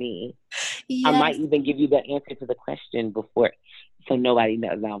question for me. I might Yes. even give you the answer to the question before, so nobody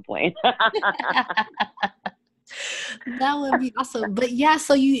knows I'm playing. That would be awesome. But yeah,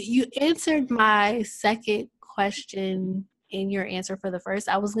 so you answered my second question in your answer for the first.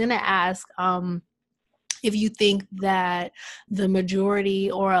 I was gonna ask if you think that the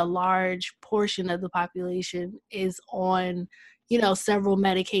majority or a large portion of the population is on, several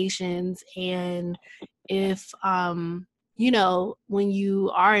medications, and if when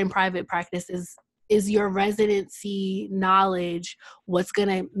you are in private practice, is your residency knowledge what's going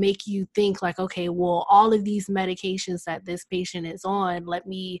to make you think like, okay, well, all of these medications that this patient is on, let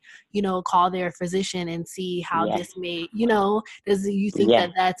me, call their physician and see how Yes. this may, does you think Yes.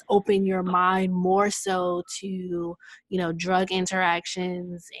 that that's open your mind more so to, drug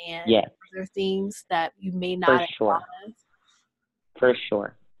interactions and Yes. other things that you may For not have sure. thought of? For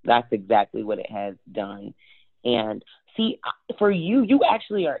sure. That's exactly what it has done. And see, for you, you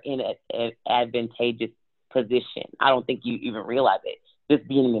actually are in an advantageous position. I don't think you even realize it, just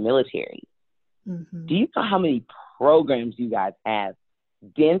being in the military. Mm-hmm. Do you know how many programs you guys have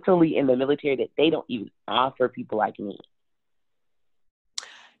dentally in the military that they don't even offer people like me?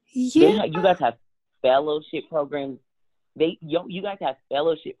 Yeah. You guys have fellowship programs. You guys have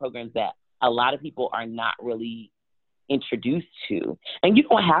fellowship programs that a lot of people are not really introduced to. And you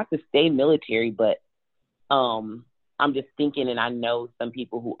don't have to stay military, but I'm just thinking, and I know some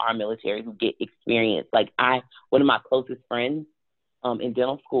people who are military who get experience. Like one of my closest friends in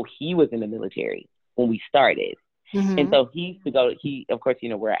dental school, he was in the military when we started. Mm-hmm. And so he used to go, of course,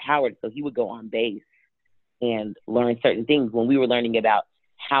 we're at Howard, so he would go on base and learn certain things. When we were learning about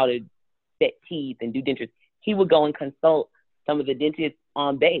how to set teeth and do dentures, he would go and consult some of the dentists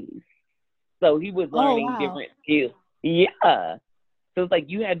on base. So he was learning different skills. Yeah. So it's like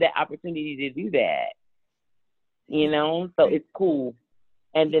you have the opportunity to do that, so it's cool.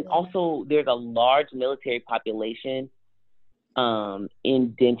 And then also there's a large military population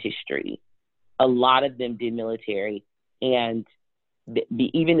in dentistry. A lot of them did military, and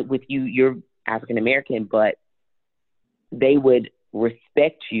even with you're African American, but they would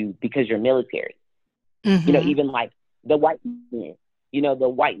respect you because you're military. Mm-hmm. Even like the white men, the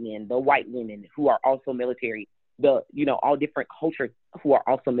white men, the white women who are also military, all different cultures who are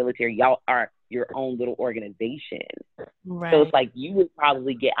also military. Y'all are your own little organization. Right. So it's like you would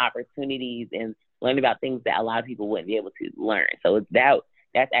probably get opportunities and learn about things that a lot of people wouldn't be able to learn. So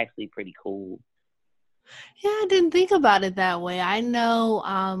that's actually pretty cool. Yeah, I didn't think about it that way. I know,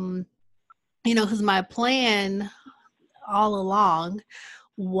 because my plan all along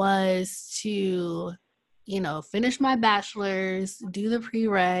was to, finish my bachelor's, do the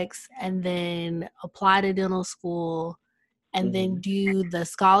prereqs, and then apply to dental school, and then do the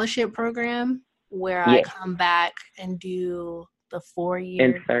scholarship program where I come back and do the 4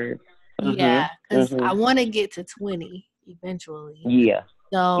 years. And serve. Yeah, because I want to get to 20 eventually. Yeah.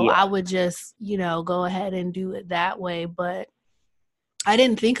 So I would just, go ahead and do it that way. But I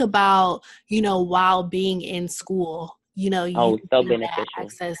didn't think about, while being in school, you Oh, so getting that beneficial.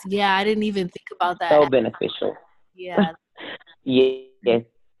 access. Yeah, I didn't even think about So that. beneficial. Yeah. Yes,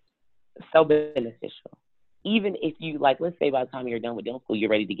 so beneficial. Even if you, like, let's say by the time you're done with dental school, you're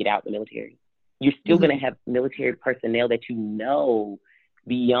ready to get out of the military, you're still Mhm. going to have military personnel that you know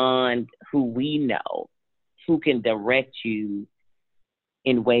beyond who we know, who can direct you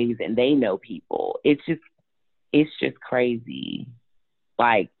in ways, and they know people. It's just crazy.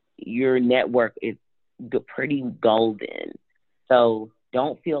 Like, your network is pretty golden. So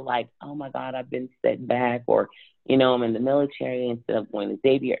don't feel like, oh my God, I've been set back, or, I'm in the military instead of going to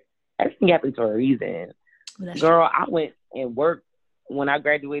Xavier. Everything happens for a reason. That's true. Girl, I went and worked when I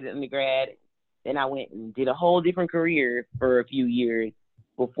graduated undergrad. Then I went and did a whole different career for a few years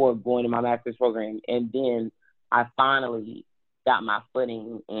before going to my master's program. And then I finally got my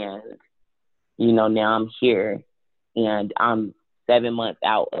footing, and, now I'm here, and I'm 7 months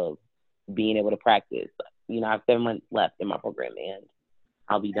out of being able to practice. I have 7 months left in my program, and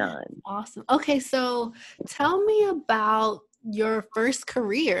I'll be done. Awesome. Okay, so tell me about your first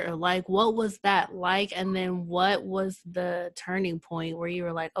career. Like, what was that like? And then what was the turning point where you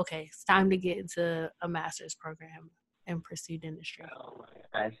were like, okay, it's time to get into a master's program and pursue dentistry? Oh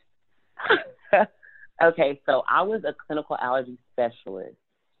my gosh. Okay, so I was a clinical allergy specialist,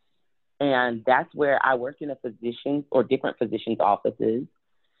 and that's where I worked in a physician's or different physicians' offices,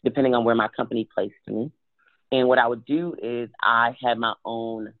 depending on where my company placed me. And what I would do is I had my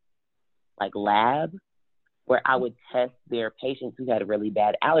own, like, lab where I would test their patients who had really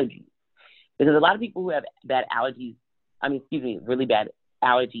bad allergies. Because a lot of people who have bad allergies, really bad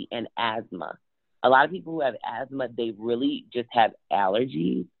allergy and asthma. A lot of people who have asthma, they really just have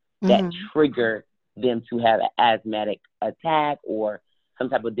allergies that Mm-hmm. trigger them to have an asthmatic attack or some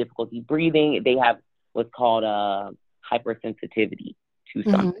type of difficulty breathing. They have what's called a hypersensitivity to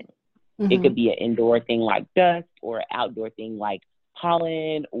Mm-hmm. something. It Mm-hmm. could be an indoor thing like dust, or an outdoor thing like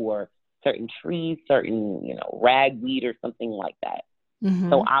pollen, or certain trees, certain, ragweed or something like that. So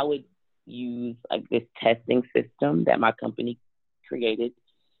Mm-hmm. I would use, like, this testing system that my company created,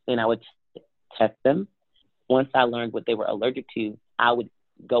 and I would test them. Once I learned what they were allergic to, I would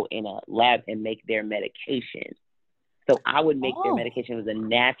go in a lab and make their medication. So I would make their Oh. medication. It was a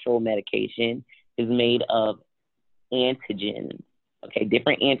natural medication. It's made of antigens, okay,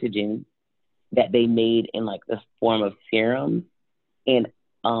 different antigens that they made in, like, the form of serum. And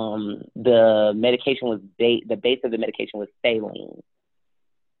the medication was the base of the medication was saline.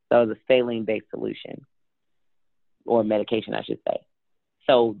 So it was a saline based solution, or medication, I should say.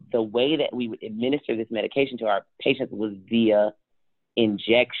 So the way that we would administer this medication to our patients was via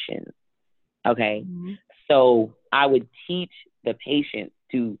injection. Okay. Mm-hmm. So I would teach the patients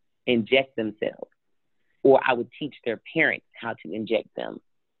to inject themselves, or I would teach their parents how to inject them.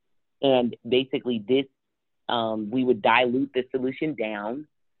 And basically, we would dilute the solution down,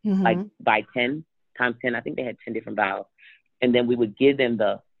 like, Mm-hmm. by 10 times 10. I think they had 10 different vials. And then we would give them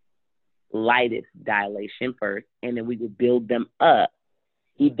the lightest dilation first, and then we would build them up.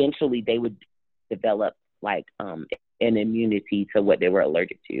 Eventually, they would develop, like, an immunity to what they were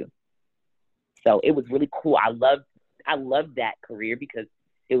allergic to. So it was really cool. I loved that career because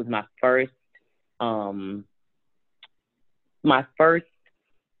it was um my first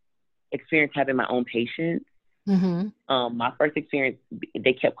experience having my own patients. Mm-hmm. My first experience,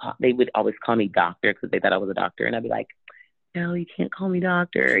 they would always call me doctor because they thought I was a doctor, and I'd be like, no, you can't call me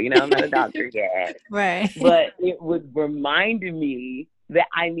doctor. I'm not a doctor yet. Right. But it would remind me that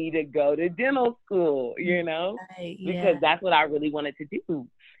I need to go to dental school, Right. because Yeah. that's what I really wanted to do.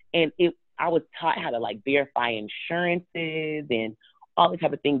 And I was taught how to, like, verify insurances and all the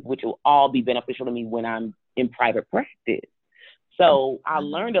type of things, which will all be beneficial to me when I'm in private practice. So I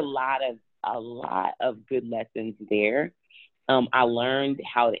learned a lot of good lessons there. I learned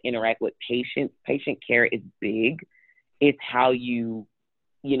how to interact with patients. Patient care is big. It's how you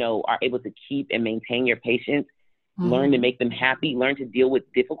are able to keep and maintain your patients, learn to Mm-hmm. make them happy, learn to deal with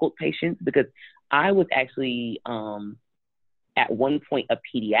difficult patients. Because I was actually, at one point, a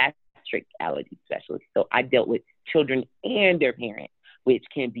pediatric allergy specialist. So I dealt with children and their parents, which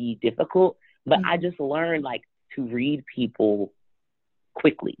can be difficult. But I Mm-hmm. just learned, like, to read people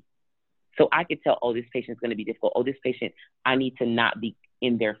quickly. So I could tell, oh, this patient's going to be difficult. Oh, this patient, I need to not be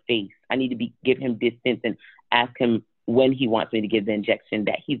in their face. I need to give him distance and ask him when he wants me to give the injection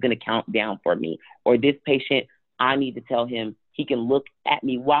that he's going to count down for me. Or this patient, I need to tell him he can look at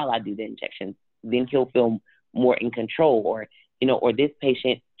me while I do the injection. Then he'll feel more in control. Or this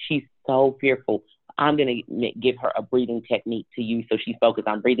patient, she's so fearful. I'm going to give her a breathing technique to use so she's focused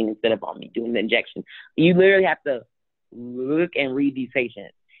on breathing instead of on me doing the injection. You literally have to look and read these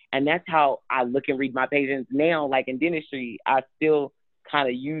patients. And that's how I look and read my patients now. Like in dentistry, I still kind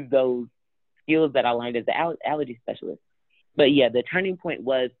of use those skills that I learned as an allergy specialist. But yeah, the turning point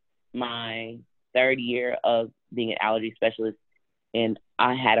was my third year of being an allergy specialist, and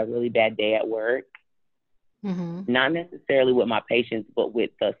I had a really bad day at work. Not necessarily with my patients, but with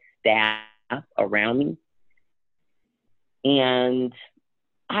the staff around me. And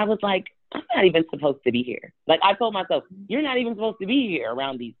I was like, I'm not even supposed to be here. Like, I told myself, you're not even supposed to be here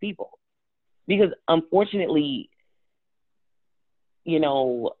around these people. Because unfortunately, you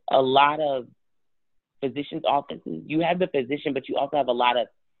know, a lot of physicians' offices, you have the physician, but you also have a lot of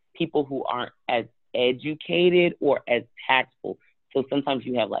people who aren't as educated or as tactful. So sometimes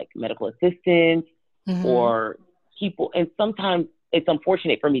you have like medical assistants or people, and sometimes it's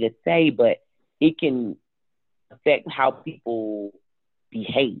unfortunate for me to say, but it can affect how people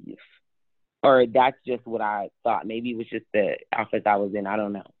behave. Or that's just what I thought. Maybe it was just the office I was in. I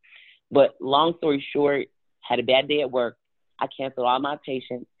don't know. But long story short, had a bad day at work. I canceled all my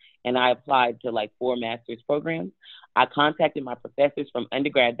patients and I applied to like 4 master's programs. I contacted my professors from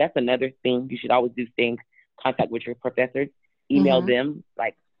undergrad. That's another thing you should always do, stay in contact with your professors. Email them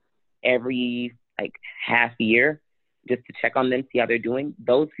like every like half year just to check on them, see how they're doing.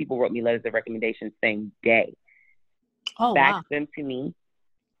 Those people wrote me letters of recommendation same day. Faxed them to me.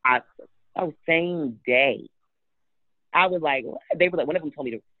 Same day. I was like, they were like, one of them told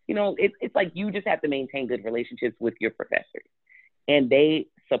me to, you know, it's like you just have to maintain good relationships with your professors. And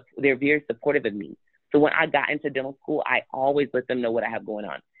they're very supportive of me. So when I got into dental school, I always let them know what I have going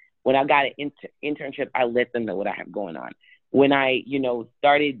on. When I got an internship, I let them know what I have going on. When I, you know,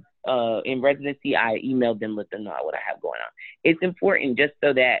 started in residency, I emailed them, let them know what I have going on. It's important just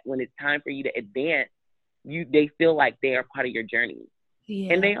so that when it's time for you to advance, they feel like they are part of your journey.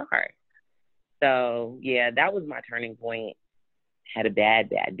 Yeah. And they are. So, yeah, that was my turning point. Had a bad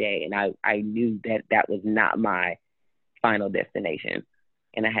day, and I knew that was not my final destination,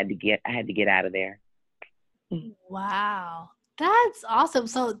 and I had to get out of there. Wow. That's awesome.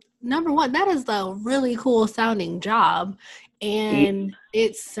 So number one, that is a really cool sounding job. And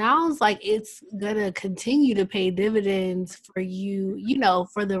it sounds like it's going to continue to pay dividends for you, you know,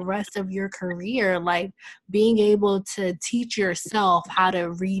 for the rest of your career, like being able to teach yourself how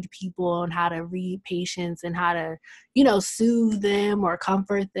to read people and how to read patients and how to, you know, soothe them or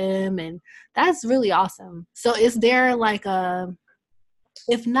comfort them. And that's really awesome. So is there like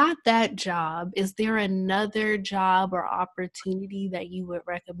if not that job, is there another job or opportunity that you would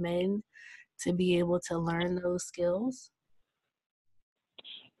recommend to be able to learn those skills?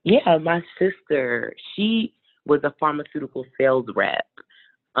 Yeah, my sister, she was a pharmaceutical sales rep.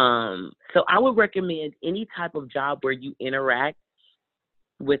 So I would recommend any type of job where you interact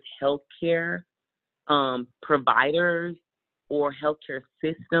with healthcare providers or healthcare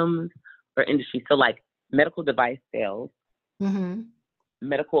systems or industry. So like medical device sales,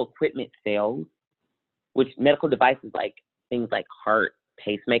 medical equipment sales, which medical devices like things like heart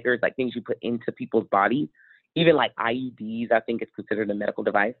pacemakers, like things you put into people's bodies, even like IUDs, I think it's considered a medical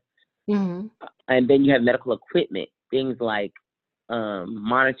device. And then you have medical equipment, things like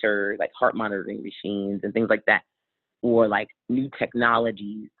monitors, like heart monitoring machines and things like that, or like new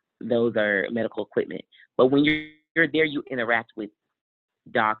technologies. Those are medical equipment. But when you're there, you interact with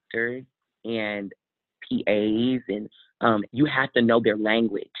doctors and PAs, and you have to know their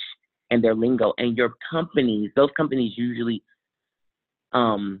language and their lingo. And your companies, those companies usually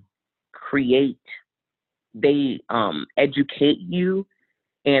they educate you,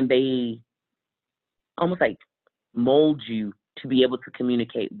 and they almost like mold you to be able to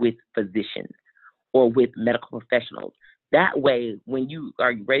communicate with physicians or with medical professionals. That way, when you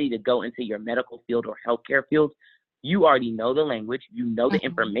are ready to go into your medical field or healthcare field, you already know the language, you know the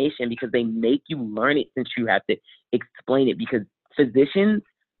information, because they make you learn it since you have to explain it. Because physicians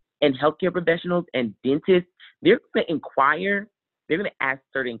and healthcare professionals and dentists, they're going to inquire, they're going to ask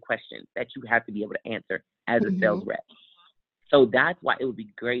certain questions that you have to be able to answer as a sales rep. So that's why it would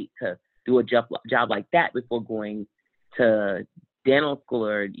be great to do a job like that before going to dental school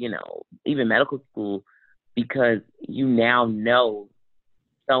or, you know, even medical school, because you now know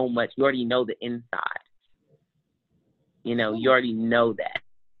so much. You already know the inside. You know, you already know that.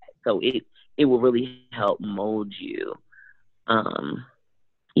 So it will really help mold you.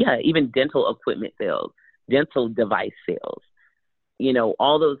 Yeah, even dental equipment sales, dental device sales, you know,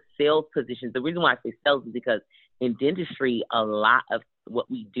 all those sales positions. The reason why I say sales is because in dentistry, a lot of what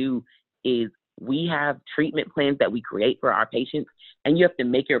we do is we have treatment plans that we create for our patients, and you have to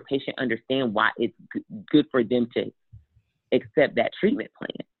make your patient understand why it's good for them to accept that treatment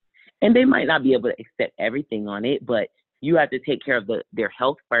plan. And they might not be able to accept everything on it, but you have to take care of their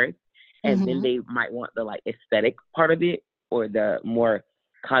health first, and then Mm-hmm. they might want the like aesthetic part of it or the more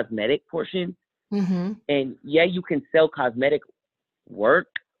cosmetic portion. Mm-hmm. And yeah, you can sell cosmetic work,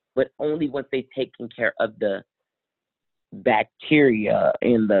 but only once they've taken care of the bacteria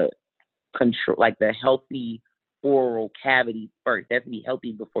and the control, like the healthy oral cavity first. That has to be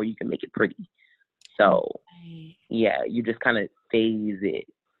healthy before you can make it pretty. So Right. yeah, you just kind of phase it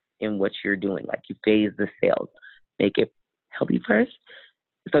in what you're doing. Like you phase the sales, make it healthy first.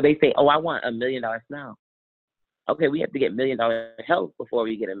 So they say, oh, I want $1 million smile. Okay, we have to get $1 million health before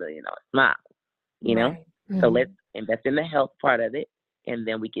we get $1 million smile. You know, Right. so Mm-hmm. let's invest in the health part of it, and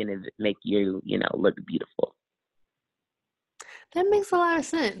then we can make you, look beautiful. That makes a lot of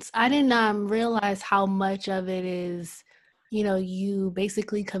sense. I didn't realize how much of it is, you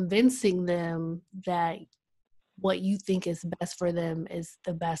basically convincing them that what you think is best for them is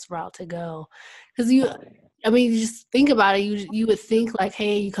the best route to go. Because you just think about it. You would think like,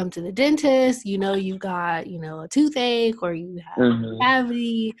 hey, you come to the dentist, you've got, a toothache or you have a Mm-hmm.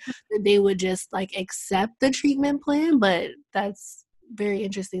 cavity, that they would just like accept the treatment plan. But that's very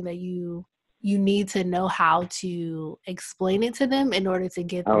interesting that you need to know how to explain it to them in order to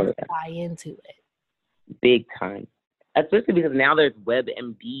get them Oh, to yeah. buy into it. Big time. Especially because now there's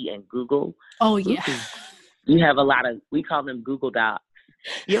WebMD and Google. Oh yeah. Ooh. You have a lot of, we call them Google Docs.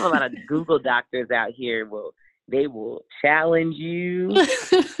 You have a lot of Google doctors out here. Well, they will challenge you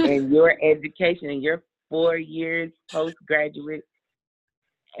and your education and your 4 years postgraduate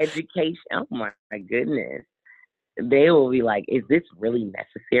education. Oh my goodness. They will be like, is this really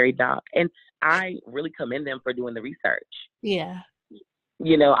necessary, doc? And I really commend them for doing the research. Yeah.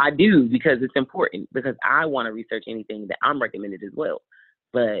 I do, because it's important, because I want to research anything that I'm recommended as well.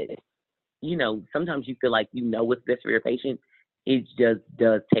 But, sometimes you feel like what's best for your patient. It just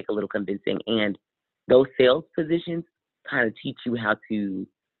does take a little convincing. And those sales positions kind of teach you how to,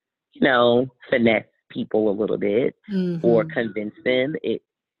 finesse people a little bit or Mm-hmm. convince them.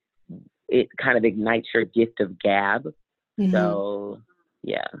 It kind of ignites your gift of gab. Mm-hmm. So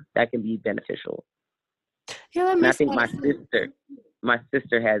yeah, that can be beneficial. Yeah, that And I makes a think lot of sense. my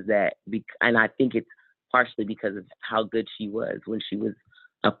sister has that, and I think it's partially because of how good she was when she was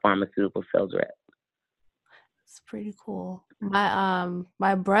a pharmaceutical sales rep. It's pretty cool.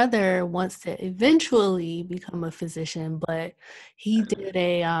 My brother wants to eventually become a physician, but he did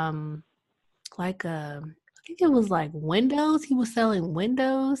I think it was like windows. He was selling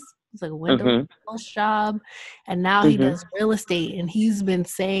windows. It was like a window Mhm. sales job, and now he Mhm. does real estate. And he's been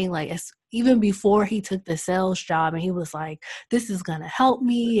saying like even before he took the sales job, and he was like, "This is gonna help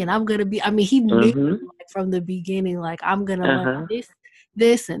me, and I'm gonna be." I mean, he knew Mhm. like from the beginning, like I'm gonna Uh learn huh.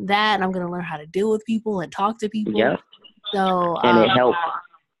 this, and that, and I'm gonna learn how to deal with people and talk to people. Yep. So, And it helps.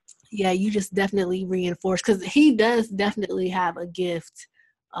 yeah, you just definitely reinforce because he does definitely have a gift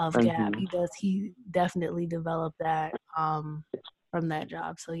of gab. Mhm. He definitely developed that from that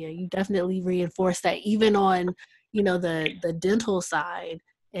job. So yeah, you definitely reinforce that even on, the dental side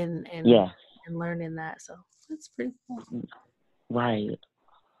and Yes. learning that. So that's pretty cool. Right.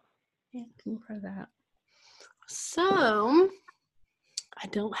 Yeah, cool for that. So I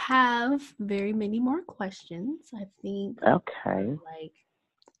don't have very many more questions. I think Okay. like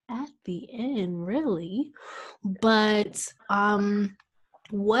at the end, really. But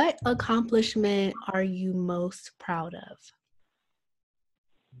what accomplishment are you most proud of?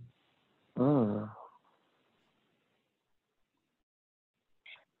 Mm.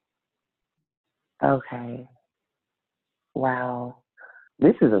 Okay. Wow.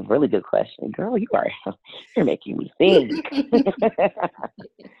 This is a really good question, girl. You're making me think.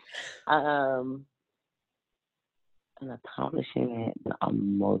 um, an accomplishment that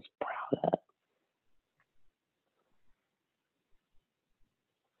I'm most proud of.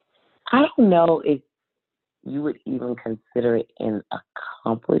 I don't know if you would even consider it an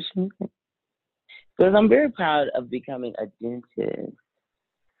accomplishment, because I'm very proud of becoming a dentist,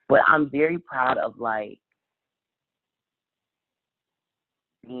 but I'm very proud of like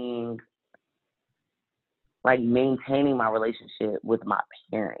being like maintaining my relationship with my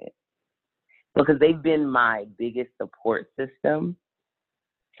parents, because they've been my biggest support system.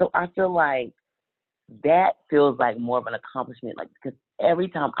 So I feel like that feels like more of an accomplishment, like, because every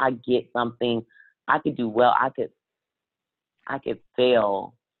time I get something, I could do well, I could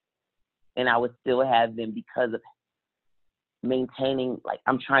fail, and I would still have them, because of maintaining, like,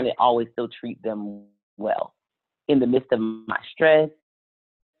 I'm trying to always still treat them well in the midst of my stress,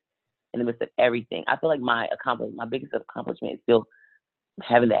 in the midst of everything. I feel like my biggest accomplishment is still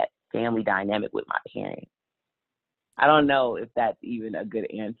having that family dynamic with my parents. I don't know if that's even a good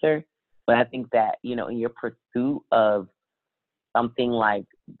answer, But I think that, you know, in your pursuit of something like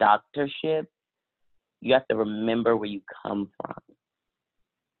doctorship, you have to remember where you come from.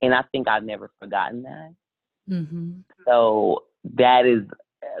 And I think I've never forgotten that. Mm-hmm. So that is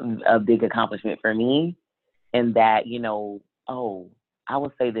a big accomplishment for me. And that, you know, I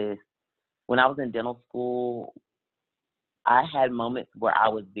will say this. When I was in dental school, I had moments where I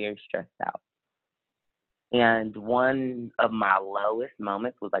was very stressed out. And one of my lowest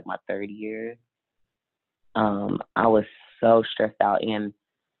moments was like my third year. I was so stressed out. And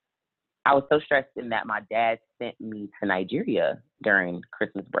I was so stressed in that my dad sent me to Nigeria during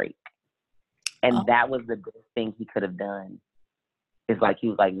Christmas break. And that was the best thing he could have done. It's like, he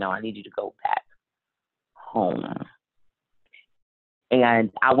was like, no, I need you to go back home. And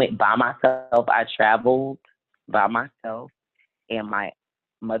I went by myself. I traveled by myself. And my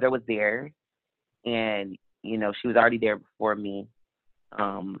mother was there. And, you know, she was already there before me.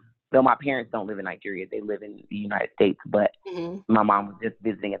 Though my parents don't live in Nigeria. They live in the United States. But my mom was just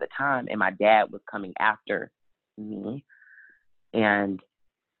visiting at the time. And my dad was coming after me. And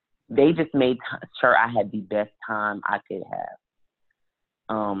they just made sure I had the best time I could have.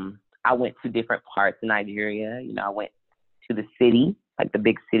 I went to different parts of Nigeria. You know, I went to the city, like the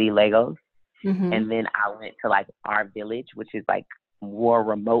big city, Lagos. And then I went to like our village, which is like more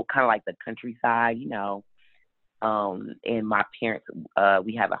remote, kind of like the countryside, you know. And my parents,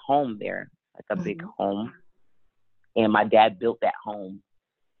 we have a home there, like a big home. And my dad built that home.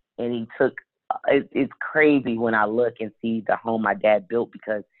 And he took, it's crazy when I look and see the home my dad built,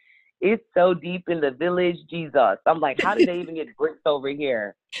 because it's so deep in the village, Jesus. I'm like, how did they even get bricks over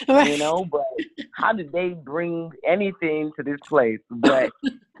here? You know, but how did they bring anything to this place? But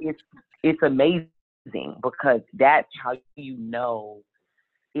it's amazing, because that's how you know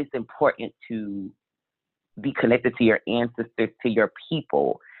it's important to be connected to your ancestors, to your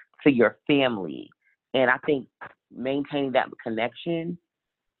people, to your family. And I think maintaining that connection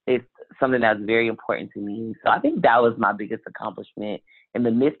is something that's very important to me. So I think that was my biggest accomplishment. In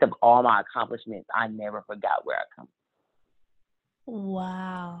the midst of all my accomplishments, I never forgot where I come from.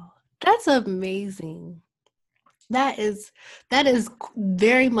 Wow. That's amazing. That is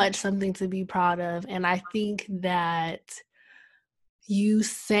very much something to be proud of. And I think that you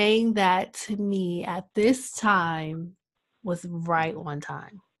saying that to me at this time was right on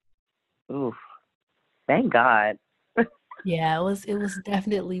time. Oof. Thank God. Yeah, it was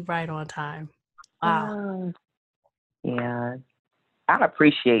definitely right on time. Wow. Yeah. I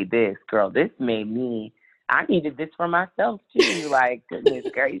appreciate this, girl. This made me, I needed this for myself too. Like, goodness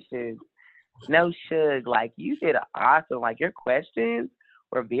gracious. No, Shug, like, you did awesome. Like, your questions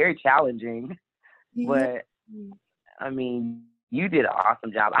were very challenging. Yeah. But, I mean, you did an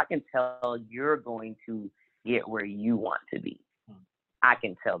awesome job. I can tell you're going to get where you want to be. I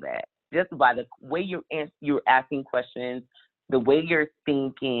can tell that. Just by the way you're asking questions, the way you're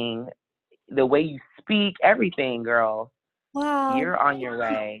thinking, the way you speak, everything, girl. Wow. You're on your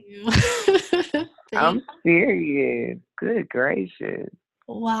way. You. I'm serious. Good gracious.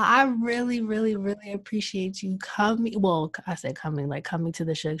 Wow, I really, really, really appreciate you coming. Well, I said coming, like coming to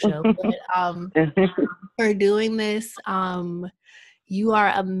the Shug Show, but for doing this. You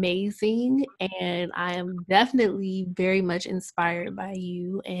are amazing, and I am definitely very much inspired by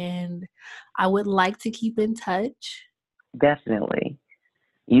you, and I would like to keep in touch. Definitely.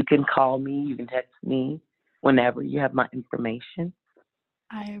 You can call me, you can text me whenever you have my information.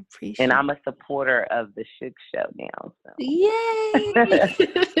 I appreciate And I'm a supporter of the Shug Show now. So. Yay!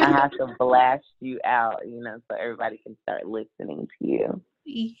 I have to blast you out, you know, so everybody can start listening to you.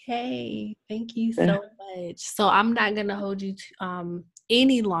 Hey, thank you so much. So I'm not gonna hold you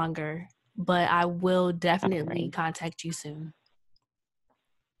any longer, but I will definitely contact you soon.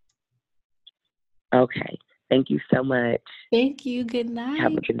 Okay. Thank you so much. Thank you. Good night.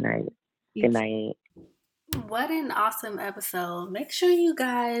 Have a good night. Good night. What an awesome episode. Make sure you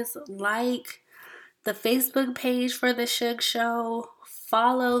guys like the Facebook page for The Shug Show.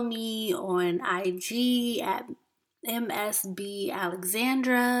 Follow me on IG at MSB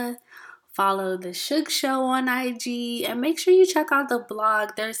Alexandra. Follow The Shug Show on IG. And make sure you check out the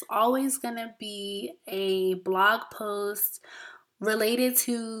blog. There's always going to be a blog post related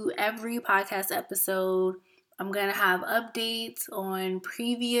to every podcast episode. I'm going to have updates on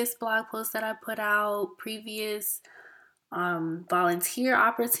previous blog posts that I put out, previous volunteer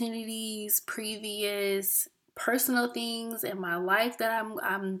opportunities, previous personal things in my life that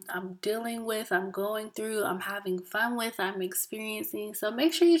I'm dealing with, I'm going through, I'm having fun with, I'm experiencing. So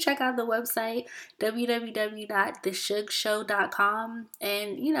make sure you check out the website www.theshugshow.com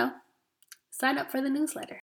and sign up for the newsletter.